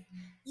assets.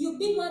 You've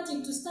been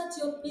wanting to start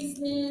your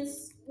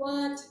business.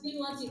 What? You've been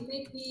wanting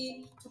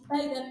maybe to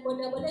buy that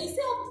product. But I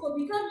say how people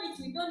become rich,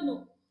 we don't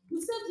know.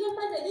 You saved your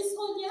money this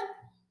whole year.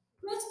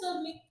 Grace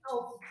told me,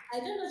 oh, I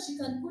don't know, she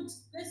can put,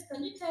 Grace,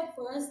 can you type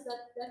for us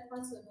that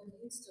person on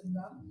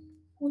Instagram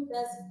who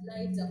does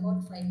lives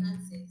about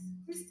finances?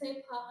 Please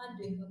type her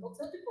handle in the box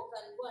so people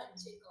can go and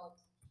check out.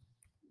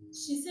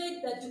 She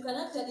said that you can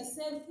actually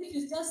save, if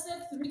you just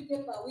save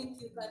 3K per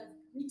week, you can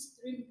reach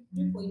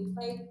 3.5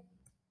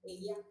 a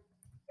year.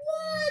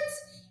 What?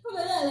 People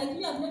are like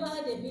me, I've never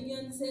had a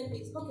million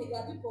savings. Okay,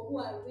 there are people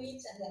who are rich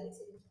and they're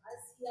listening to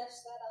us here.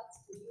 Shout out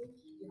to you.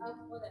 You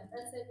have more than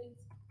that savings.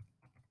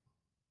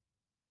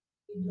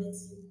 It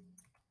bless you.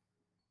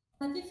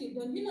 But if you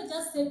don't,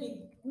 just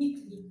saving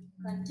weekly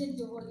can change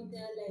your whole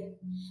entire life.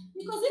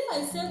 Because if I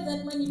save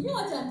that money, you know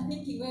what I'm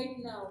thinking right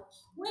now?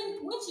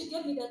 When she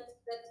gave me that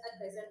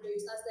advice and I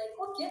was like,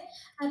 okay,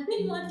 I've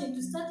been wanting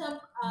to start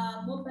up a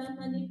mobile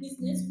money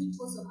business which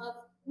also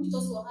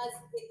has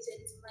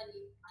agent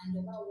money and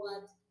about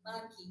what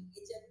banking,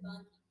 agent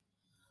banking.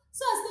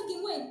 So I was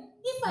thinking, wait,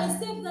 if I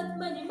save that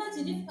money,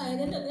 imagine if I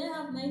end up then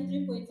have my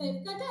 3.5,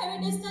 can't I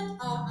already start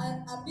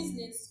a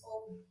business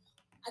or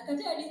I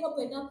can't already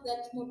open up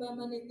that mobile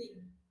money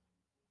thing?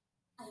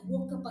 I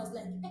woke up, I was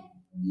like,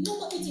 no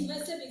more eating my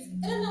savings.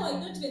 I don't know, I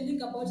don't even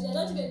think about it. I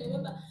don't even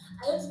remember.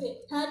 I don't even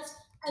touch.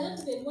 I don't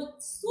even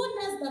want. Soon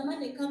as the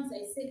money comes,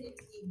 I send it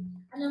in.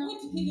 And I'm going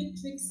to give you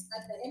tricks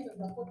at the end of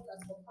the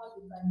podcast of how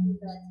you can do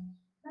that.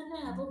 And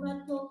I have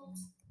overtalked.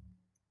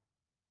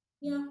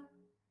 Yeah,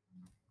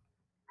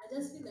 I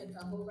just feel like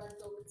I've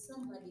overtalked.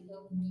 Somebody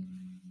help me.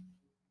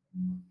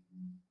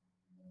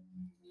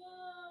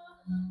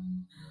 Yeah.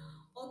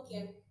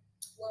 Okay,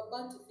 we're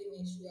about to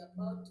finish. We're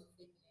about to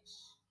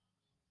finish.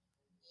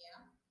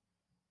 Yeah.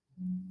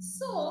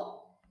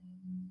 So,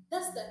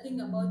 that's the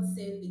thing about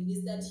saving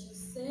is that you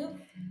save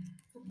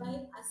to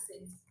buy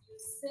assets. You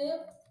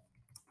save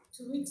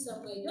to reach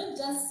somewhere. You don't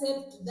just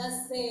save to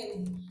just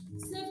save.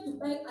 Save to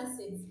buy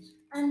assets.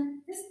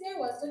 And this day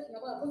was talking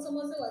about, but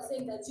someone was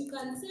saying that you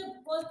can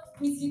save both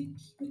physical,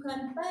 you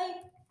can buy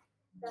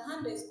the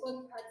handle is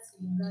called Patsy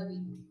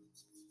Mugabe.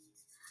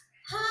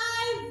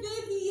 Hi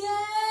Vivian!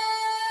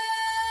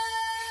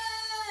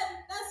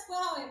 That's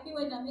how I feel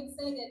when I'm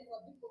excited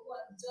for people who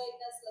have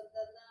joined us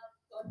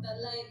on the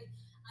live.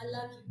 I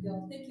love you,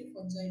 girl. Thank you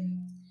for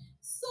joining.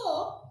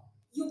 So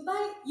you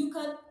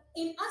can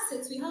in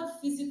assets we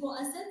have physical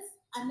assets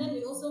and then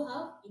we also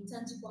have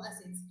intangible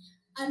assets.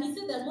 And he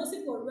said that most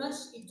people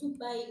rush into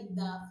buying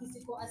the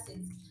physical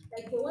assets,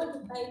 like they want to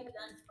buy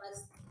land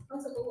first.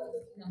 First of all, we're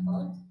talking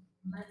about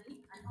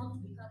money and how to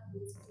become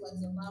good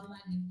stewards of our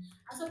money.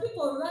 And so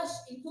people rush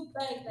into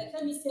buying, like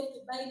let me save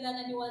to buy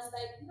land, and he was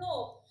like,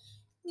 no.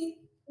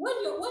 When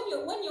you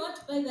want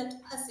to buy that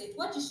asset,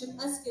 what you should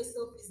ask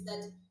yourself is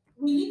that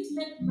will it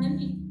make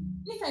money?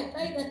 If I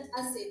buy that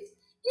asset,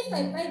 if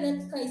I buy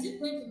that car, is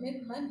it going to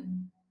make money?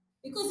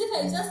 Because if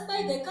I just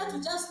buy the car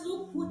to just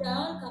look good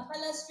around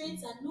Kampala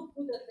streets and look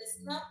good on the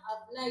snap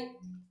I've liked,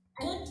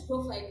 I want to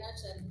go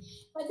financially.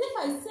 But if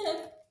I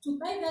save to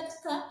buy that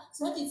car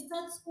so that it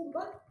starts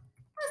Uber,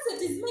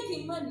 asset is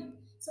making money.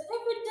 So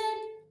every time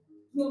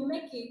you're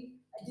making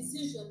a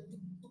decision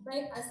to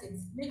buy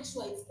assets, make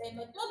sure it's time.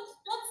 But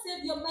don't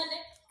save your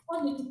money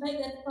only to buy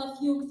that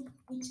perfume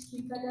which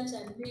Kim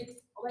Kardashian made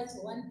or it's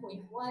for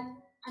 1.1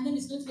 and then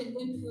it's not even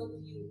going to help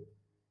you.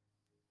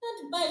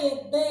 Don't buy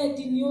a bed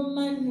in your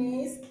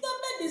money. The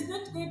bed is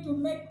not going to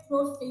make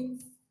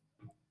profits.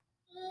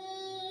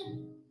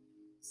 Mm,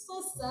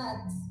 so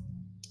sad.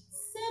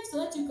 Save so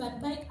that you can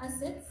buy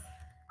assets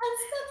and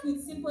start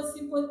with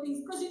simple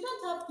things because you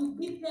don't have to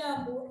be there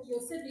about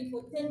you're saving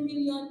for 10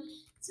 million.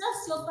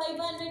 Just your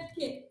 500K,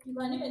 you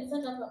can even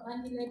start up a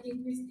money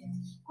lending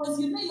business because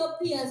you know your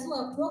peers who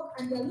are broke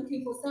and they're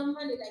looking for some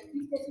money like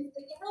 50K.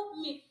 Help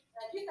me.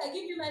 Like if I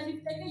give you my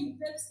 50K, you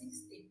pay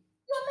 60.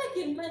 You're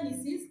making money,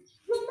 sis.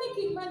 You're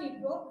making money,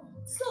 bro.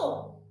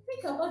 So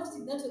think about it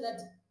in that way that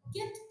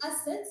get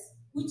assets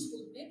which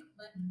will make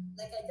money.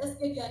 Like I just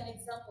gave you an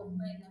example of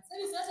mine. So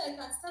it's that I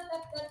can start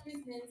up that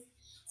business.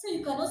 So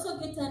you can also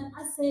get an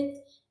asset.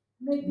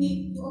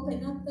 Maybe you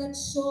open up that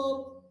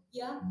shop.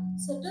 Yeah.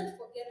 So don't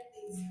forget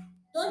this.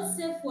 Don't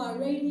save for a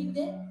rainy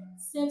day.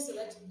 Save so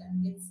that you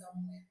can get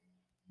somewhere.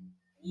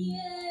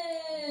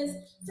 Yes.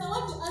 So I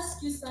want to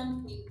ask you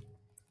something.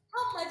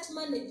 How much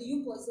money do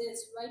you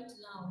possess right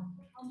now?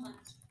 How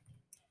much?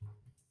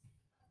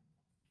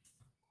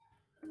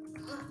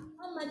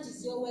 How much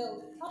is your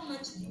wealth? How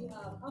much do you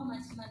have? How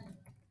much money?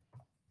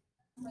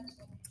 How much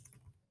money?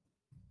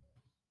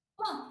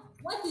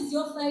 What is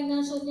your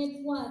financial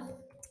net worth?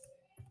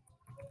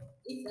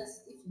 If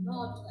you know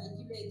how to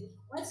calculate,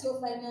 what's your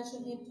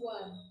financial net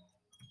worth?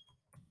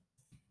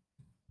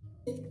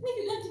 If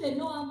you don't even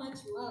know how much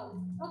you have,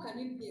 how can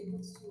you be a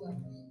good steward?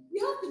 You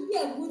have to be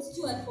a good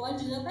steward for what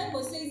the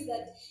Bible says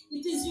that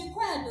it is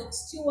required of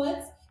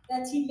stewards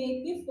that he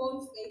may be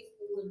found faithful.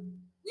 faithful.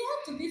 We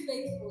have to be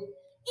faithful.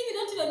 If you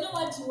don't even know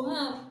what you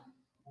have,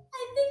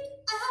 I think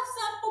I have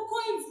some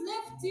coins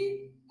left.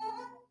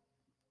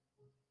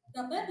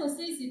 The Bible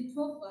says in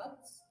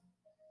Proverbs,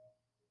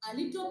 a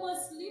little more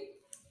sleep,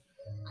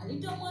 a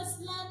little more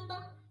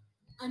slumber,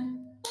 and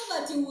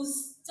poverty will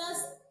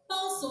just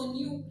pounce on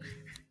you.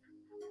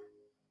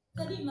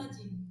 Can you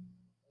imagine?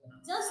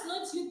 Just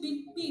not you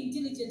being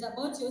diligent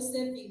about your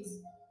savings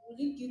will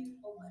lead you to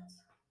poverty.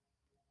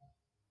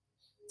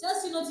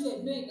 Just you not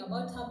even knowing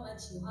about how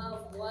much you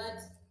have, what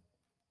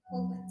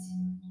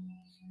poverty.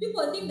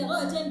 People think that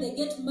all the time they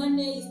get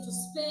money is to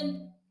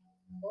spend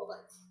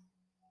poverty.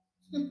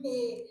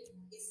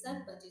 It's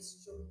sad, but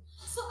it's true.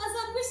 So, as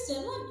a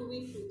Christian, what do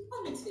we do?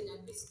 Honestly,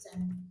 a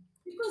Christian,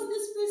 because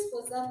these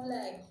principles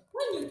apply.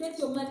 When you get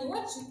your money,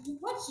 what should you?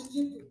 What should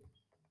you do?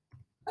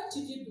 What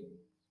should you do?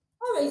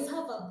 Always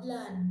have a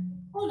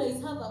plan.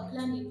 Always have a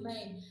plan in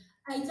mind.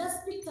 I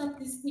just picked up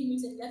this thing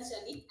recently.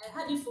 Actually, I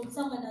had it from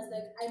someone. I was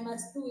like, I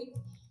must do it.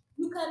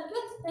 You can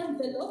get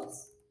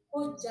envelopes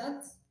or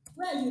jugs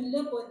where you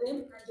label them,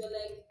 and you're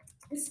like,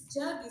 this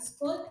jug is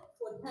called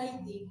for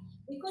tithing,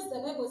 because the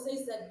Bible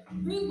says that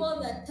bring all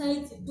the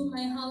tithes into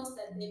my house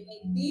that there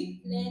may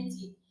be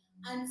plenty,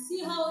 and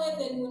see how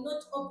heaven will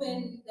not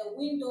open the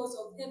windows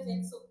of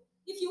heaven. So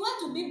if you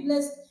want to be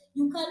blessed,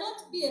 you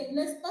cannot be a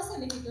blessed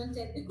person if you don't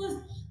tithe,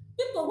 because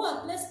people who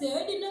are blessed, they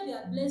already know they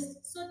are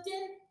blessed. So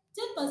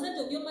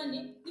 10% of your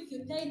money, if you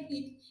tithe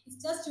it,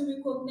 it's just you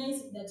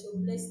recognizing that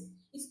you're blessed.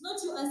 It's not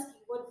you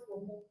asking God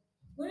for more.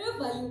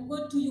 Wherever you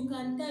go to, you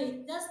can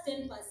tithe just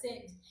 10%.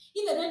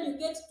 Even when you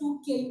get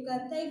 2K, you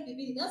can tithe the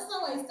bill. That's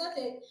how I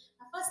started.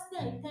 The first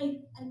day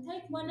I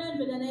tithe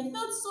 100, and I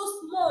felt so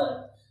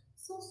small.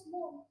 So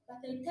small.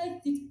 But I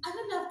tithed it. And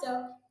then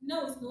after,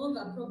 now it's no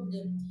longer a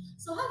problem.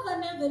 So have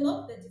an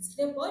envelope that is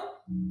labeled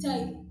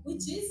tithe,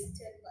 which is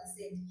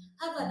 10%.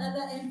 Have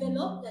another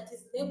envelope that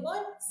is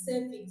labeled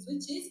savings,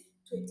 which is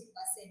 20%.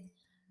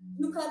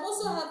 You can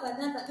also have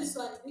another, this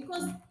one,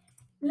 because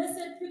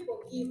blessed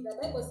people give. The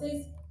Bible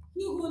says,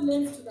 he who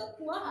lends to the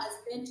poor has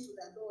lent to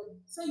the Lord.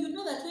 So you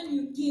know that when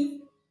you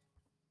give,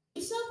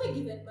 it shall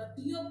be given back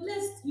to you. You're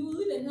blessed, you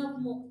will even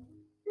have more.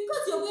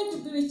 Because you're going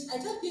to be rich.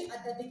 I told you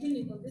at the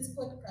beginning of this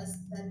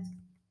podcast that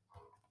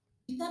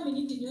determine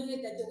it in your head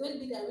that you're going to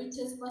be the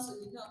richest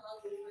person you know among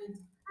your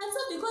friends. And so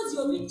because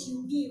you're rich,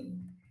 you give.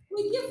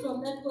 We give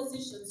from that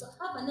position. So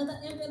have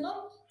another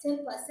envelope, 10%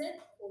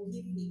 for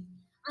giving.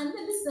 And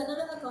then this is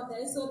another account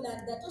that I saw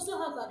that also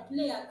have a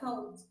play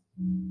account,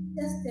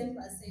 just 10%.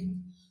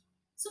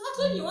 So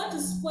that when you want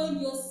to spoil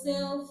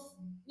yourself,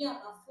 yeah,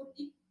 a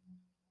 40.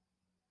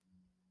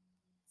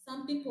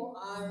 Some people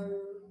are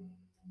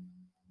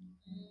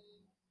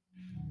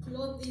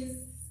clothes.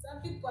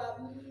 Some people are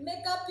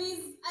makeup is,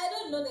 I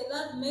don't know, they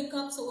love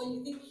makeup. So when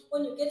you think,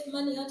 when you get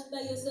money out to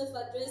buy yourself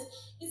a dress,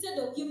 instead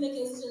of you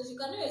making decisions, you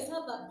can always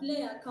have a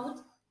play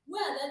account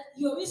where that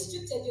you're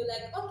restricted. You're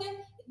like, okay,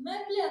 in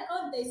my play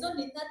account there is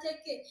only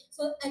 30K,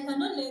 so I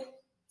can only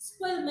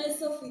spoil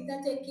myself with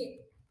 30K.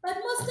 But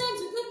most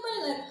times you get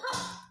money like,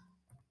 ha,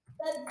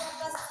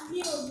 that's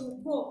here you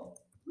go.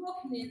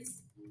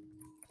 Brokenness,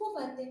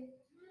 poverty.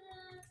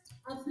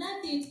 I've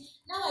learned it.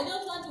 Now I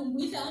don't want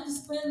to, if I want to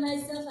spoil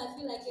myself, I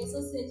feel like a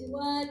sausage.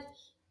 What?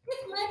 If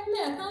my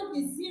play account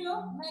is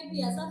zero, maybe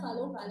as a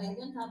local, I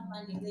don't have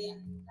money there.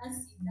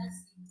 That's it.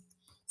 That's it.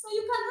 So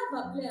you can have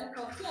a play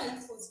account where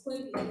it's for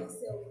spoiling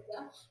yourself.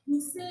 Yeah,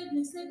 you save.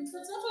 So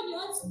not when you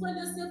want to spoil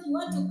yourself, you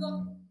want to go.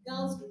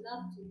 Girls, we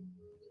love to.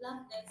 We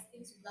love nice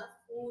things. We love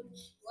food.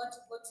 You want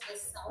to go to the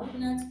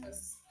sauna, to the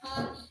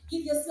spa.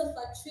 Give yourself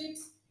a treat.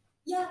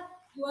 Yeah,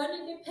 you are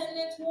an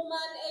independent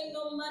woman, ain't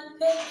no man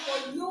paying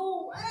for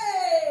you.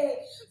 Hey!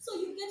 So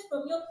you get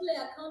from your play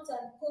account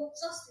and go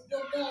just with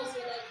your girls.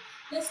 You're like,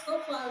 let's go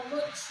for a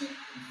road trip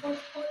in Fort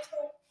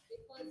Portal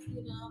because,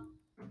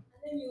 and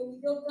then you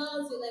with your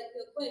girls, you're like,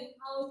 you're going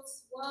out,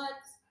 what?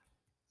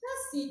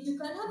 That's it. You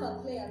can have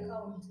a play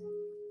account.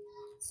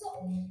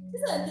 So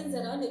these are the things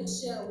that I wanted to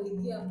share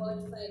with you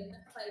about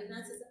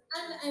finances.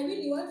 And I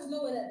really want to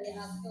know whether they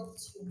have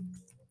helped you.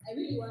 I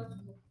really want to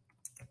know.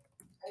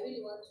 I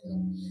really want to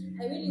know.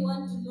 I really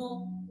want to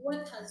know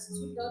what has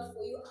stood out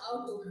for you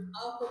out of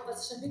our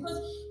conversation, because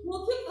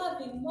we'll keep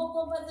having more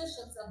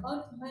conversations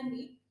about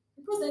money,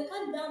 because I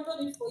can't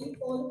download it for you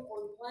all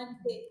on one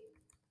day.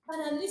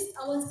 But at least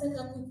our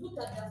setup, we looked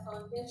at the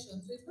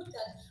foundations. We looked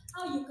at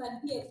how you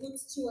can be a good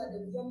steward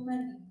of your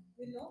money.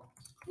 You know,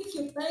 if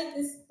you buy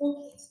this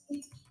book,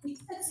 it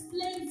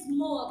explains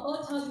more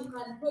about how you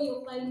can grow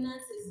your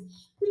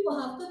finances. People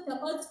have talked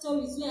about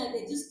stories where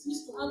they just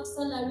used to have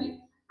salary,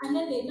 and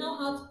then they now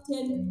have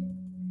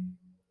 10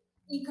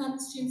 income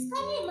streams.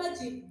 Can you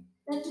imagine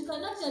that you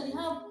can actually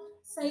have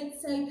side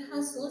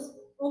hustles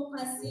or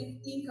passive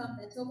income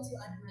that helps you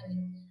earn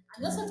money?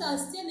 And that's what I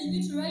was telling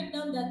you, to write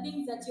down the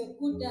things that you're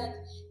good at,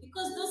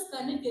 because those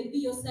can even be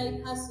your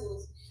side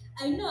hustles.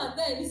 I know a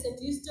guy listened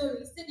to his story,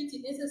 he said it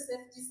in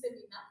SSFG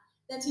seminar,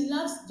 that he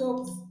loves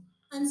dogs.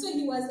 And so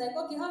he was like,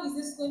 okay, how is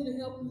this going to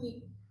help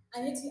me?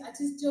 and yet at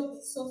his job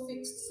is so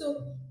fixed.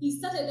 So he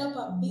started up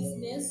a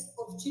business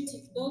of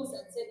treating dogs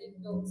and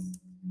selling dogs.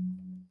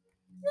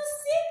 You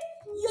see,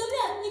 you're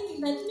there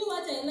thinking that you know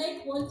what I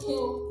like won't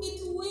help.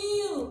 It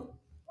will.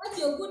 What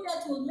you're good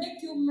at will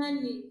make you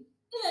money.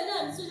 Even though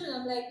I'm sitting,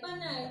 I'm like,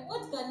 man,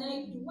 what can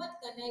I do? What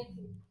can I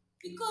do?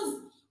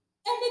 Because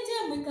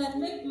anytime we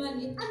can make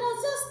money, and I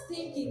was just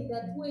thinking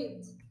that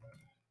wait,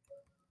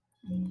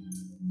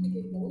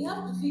 we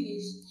have to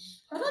finish.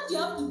 But what you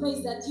have to know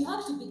is that you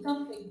have to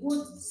become a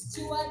good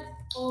steward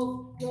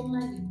of your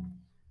money.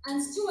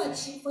 And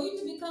stewardship, for you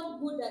to become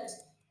good at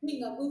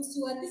being a good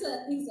steward, these are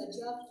the things that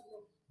you have to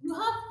know. You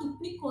have to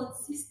be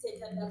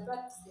consistent at the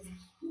practices.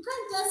 You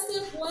can't just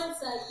save once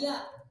a year.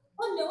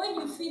 Only when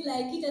you feel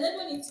like it, and then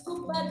when it's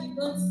too bad, you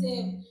don't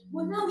save.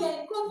 But now we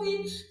are in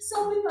COVID,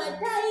 so people are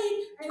dying.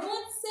 I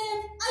won't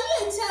save. Are you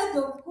a child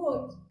of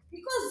God?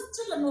 Because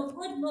children of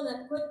God know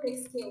that God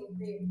takes care of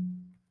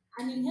them.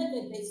 And in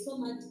heaven, there's so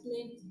much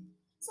plenty.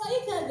 So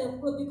you tell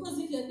them, God, because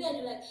if you're there,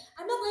 you're like,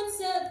 I'm not going to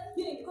serve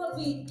during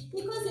COVID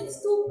because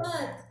it's too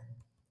bad.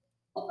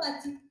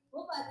 Poverty,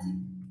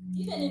 poverty.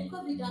 Even in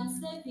COVID, I'm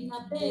saving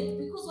a beg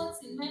because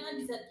what's in my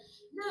hand is that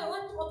now I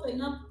want to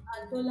open up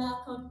a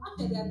dollar account.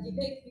 Actually, I've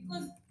delayed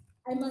because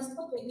I must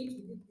open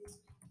it within this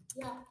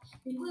week. Yeah,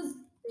 because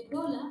the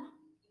dollar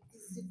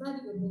is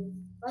valuable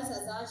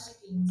versus our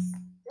shillings.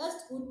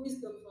 Just good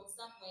wisdom from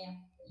somewhere.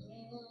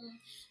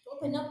 To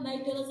open up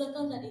 $9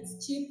 account and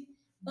it's cheap.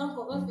 Bank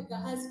of Africa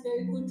has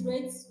very good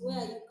rates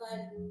where you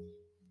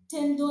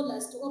can $10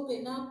 to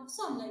open up.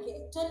 So I'm like,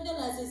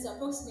 $10 is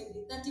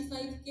approximately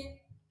 35K.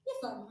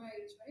 If I'm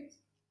right?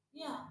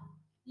 Yeah,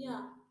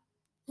 yeah,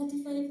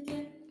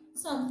 35K.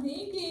 So I'm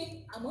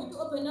thinking I'm going to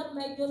open up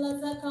my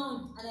dollars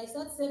account and I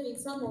start saving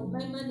some of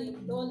my money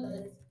in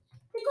dollars.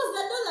 Because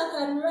the dollar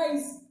can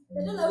rise.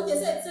 The dollar which I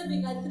said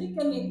saving at 3K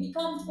may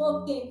become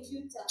 4K in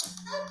future.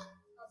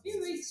 I'll be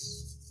rich.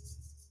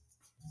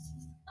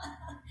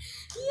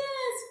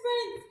 Yes,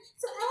 friends.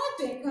 So I want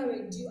to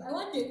encourage you. I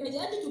want you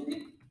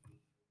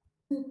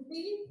to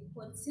be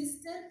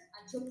consistent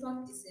at your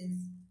practices.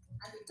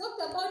 And we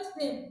talked about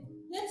them.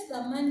 Get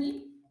the money,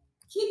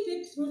 keep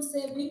it through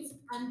savings,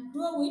 and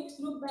grow it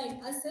through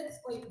buying assets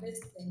or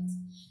investments.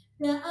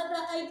 There are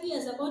other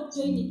ideas about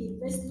joining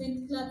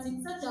investment clubs.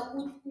 It's such a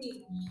good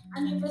thing.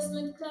 An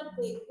investment club,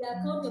 they're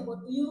accountable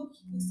to you.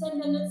 You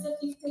send them, let's say,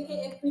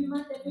 50K every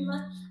month,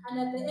 and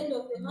at the end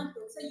of the month,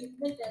 they'll say you've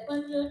made their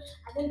 100,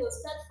 and then they'll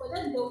start for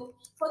them, you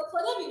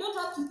don't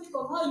have to think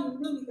of how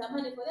you deal with the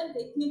money. For them,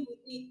 they deal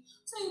with it.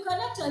 So you can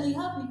actually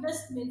have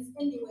investments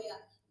anywhere.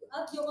 You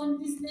have your own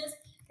business,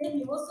 then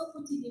you also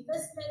put in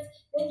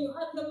investments, then you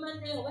have your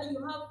money, or when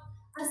you have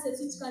assets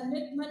which can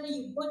make money,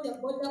 you bought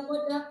a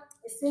border,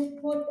 a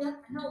safe border, and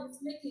now it's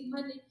making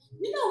money.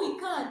 You know we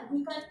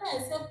can buy a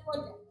safe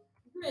border.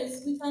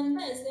 Grace, we can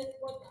buy a safe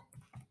border.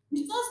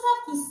 You just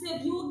have to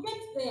save. You will get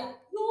there.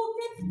 You will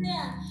get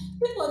there.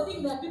 People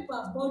think that people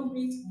are born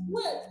rich.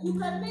 Well, you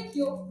can make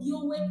your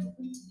way to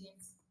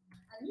richness.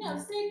 And me, I've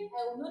said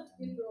I will not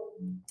be broke.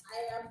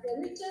 I am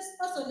the richest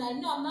person I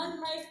know among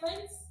my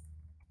friends.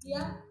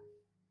 Yeah,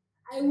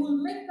 I will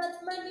make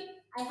that money.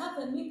 I have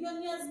a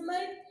millionaire's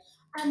mind,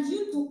 and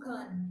you too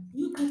can.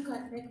 You too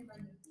can make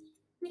money.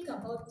 Think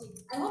about it.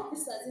 I hope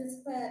this has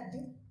inspired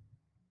you.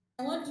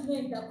 I want to know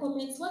in the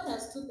comments what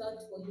has stood out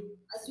for you.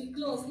 As we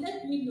close,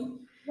 let me know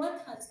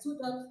what has stood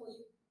out for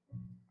you.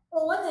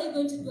 Or what are you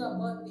going to do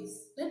about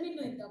this? Let me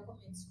know in the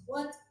comments.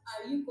 What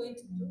are you going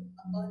to do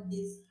about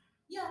this?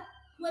 Yeah,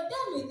 we're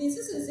done with this.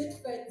 This is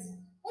it, friends.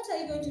 What are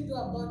you going to do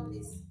about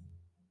this?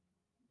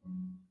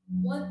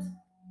 What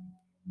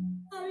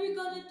are you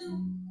going to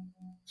do?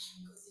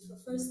 Because if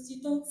at first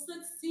you don't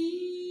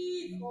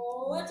succeed,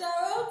 oh, what a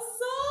wrong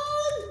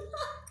song!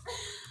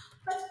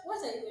 But what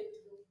are you going to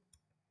do?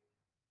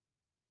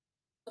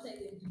 What are you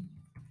going to do?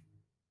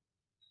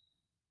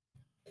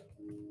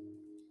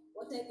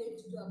 What are you going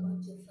to do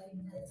about your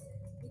finances?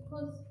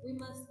 Because we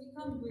must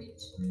become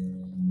rich.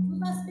 We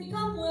must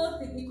become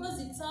wealthy because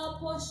it's our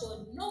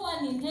portion. No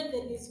one in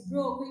heaven is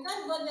broke. We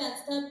can't go there and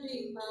start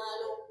doing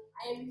malo.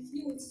 I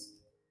refuse.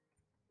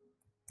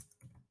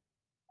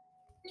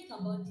 Think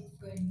about it,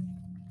 friend.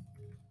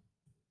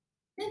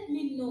 Let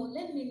me know.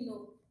 Let me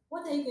know.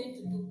 What are you going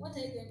to do? What are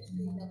you going to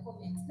do in the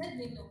comments? Let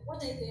me know.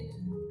 What are you going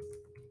to do?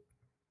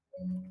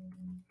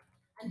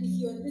 And if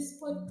you're on this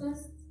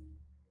podcast,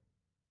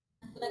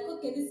 like,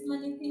 okay, this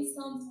money thing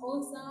sounds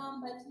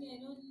awesome, but me,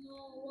 I don't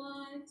know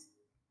what.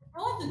 I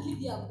want to give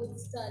you a good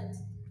start.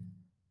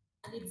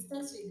 And it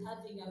starts with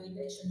having a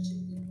relationship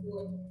with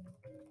God.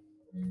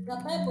 The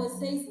Bible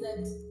says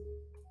that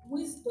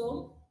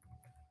wisdom,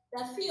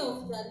 the fear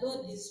of the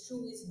Lord is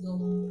true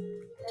wisdom.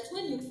 That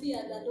when you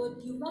fear the Lord,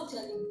 you've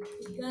actually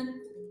begun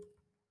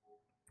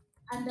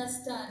to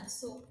understand.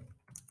 So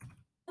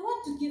I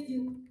want to give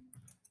you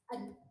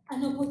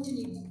an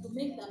opportunity to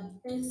make the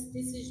best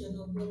decision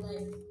of your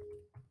life.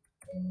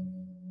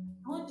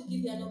 I want to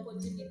give you an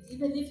opportunity,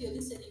 even if you're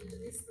listening to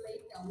this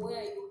later,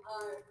 where you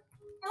are.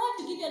 I want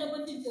to give you an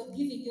opportunity of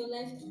giving your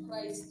life to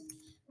Christ.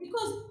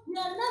 Because we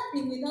are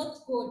nothing without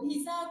God.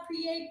 He's our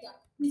creator.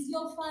 He's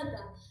your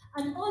father.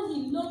 And all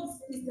he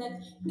longs is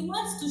that he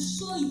wants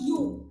to show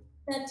you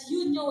that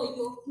you know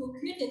you're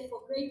created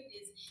for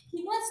greatness.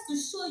 He wants to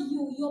show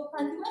you your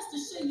path. He wants to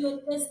show you your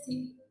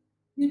destiny.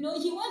 You know,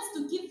 he wants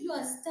to give you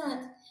a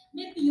start.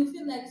 Maybe you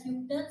feel like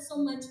you've done so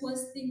much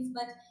worse things,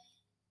 but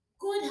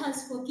God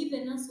has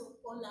forgiven us of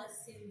all our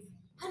sins.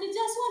 And He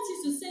just wants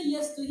you to say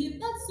yes to Him.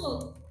 That's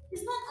all.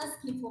 He's not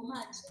asking for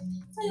much.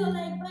 So you're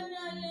like, but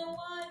yeah,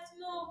 what?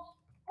 No.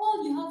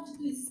 All you have to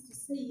do is to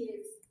say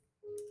yes.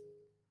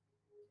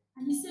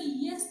 And you say,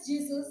 yes,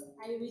 Jesus,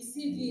 I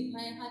receive you in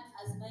my heart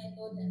as my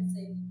Lord and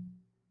Savior.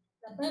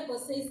 The Bible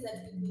says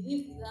that we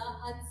believe with our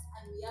hearts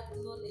and we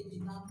acknowledge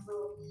with our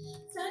mouth.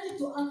 So I need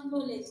to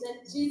acknowledge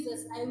that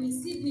Jesus, I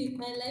receive you in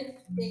my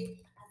life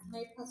today as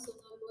my personal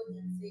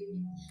Lord and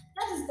Savior.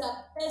 That is the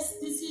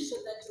best decision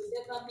that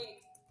you'll ever make.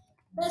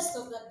 Best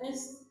of the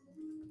best.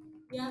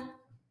 Yeah.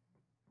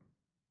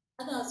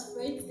 Others,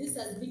 friends, this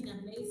has been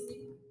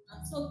amazing.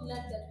 I'm so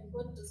glad that we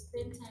got to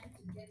spend time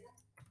together.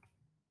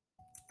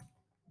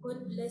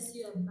 God bless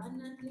you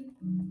abundantly.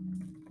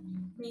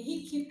 May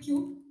He keep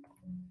you.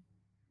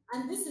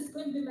 And this is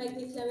going to be my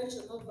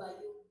declaration over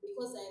you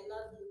because I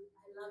love you.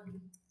 I love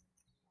you.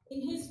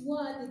 In His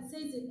word, it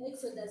says in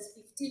Exodus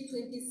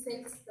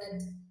 15:26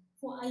 that,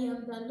 for I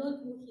am the Lord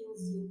who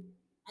heals you.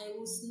 I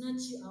will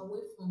snatch you away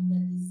from the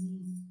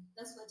disease.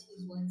 That's what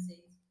His word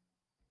says.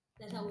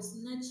 That I will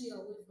snatch you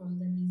away from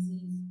the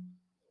disease.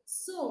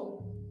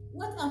 So,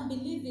 what I'm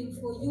believing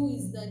for you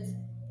is that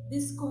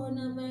this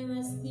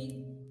coronavirus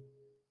thing,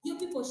 your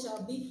people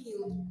shall be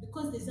healed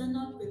because there's an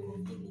outbreak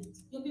of healing.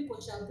 Your people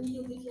shall be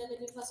healed. If you have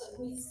any person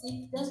who is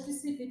sick, just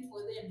receive it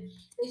for them.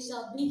 They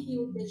shall be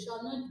healed. They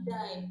shall not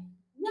die.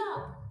 Yeah,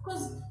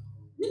 because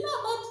you know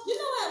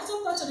why I'm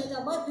so passionate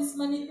about this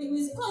money thing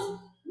is because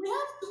we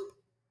have to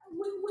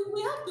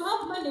we have to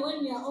have money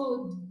when we are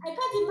old. I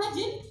can't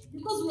imagine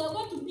because we are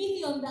going to be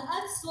here on the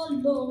earth so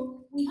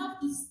long. We have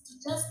to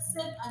just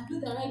save and do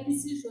the right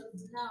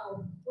decisions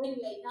now when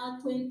we are in our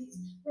 20s,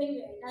 when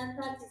we are in our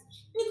 30s,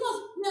 because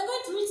we are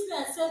going to reach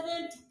there at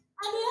 70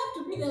 and we have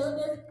to be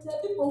the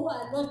people who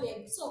are not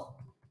them. So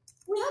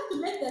we have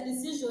to make the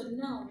decision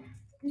now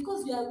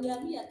because we are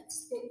here to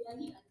stay. We are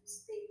here to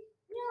stay.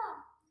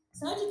 Yeah.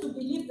 So I want you to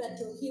believe that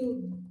you're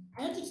healed.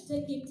 I want you to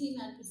take it in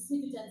and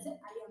receive it and say,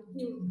 I am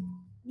healed.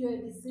 You're a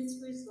disease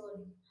free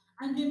soul.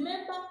 And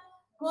remember,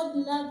 God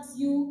loves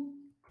you.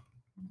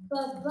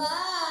 Bye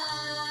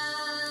bye.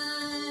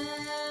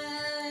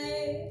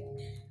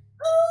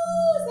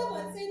 Oh,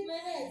 someone said my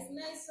hair is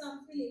nice, so I'm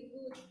feeling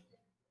good.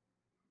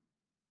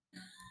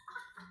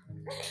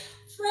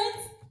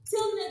 Friends,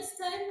 till next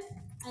time,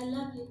 I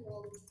love you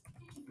all.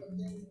 Thank you for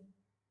joining.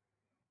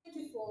 Thank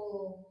you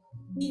for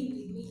being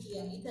with me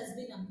here. It has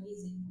been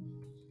amazing.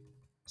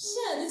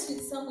 Share this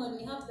with someone.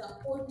 We have the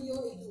audio.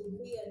 It will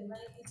be on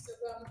my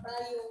Instagram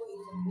bio. It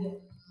will be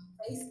on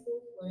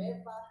Facebook,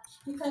 wherever.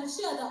 You can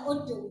share the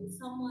audio with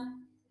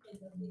someone in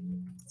the video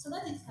so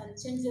that it can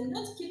change them.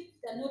 Don't keep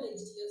the knowledge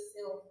to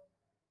yourself.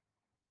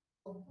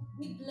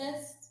 Be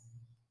blessed.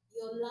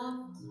 You're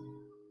loved.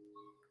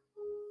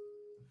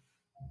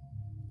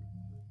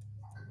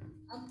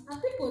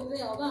 Are people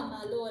there or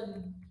I'm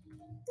alone?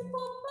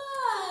 People,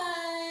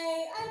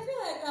 bye. I feel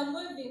like I'm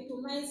moving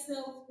to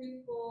myself,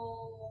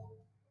 people.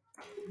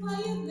 People,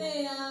 are you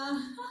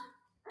there?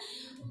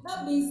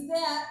 Baby's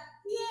there.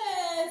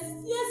 Yes,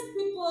 yes,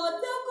 people.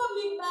 They're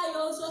coming by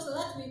also so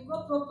that we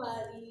go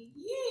properly.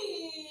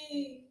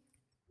 Yay.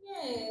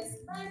 Yes,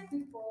 bye,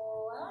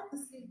 people. I want to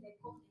see the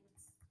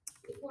comments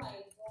before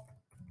I go.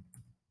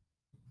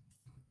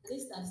 At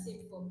least I've seen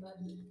for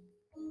Baby.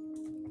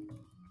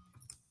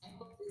 I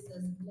hope this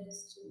has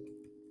blessed you.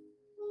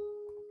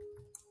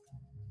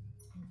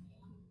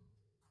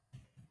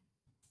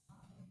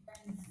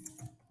 Thanks.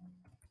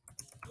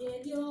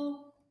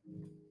 Radio,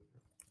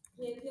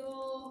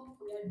 radio.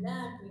 We are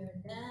done. We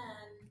are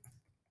done.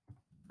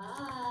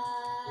 Bye.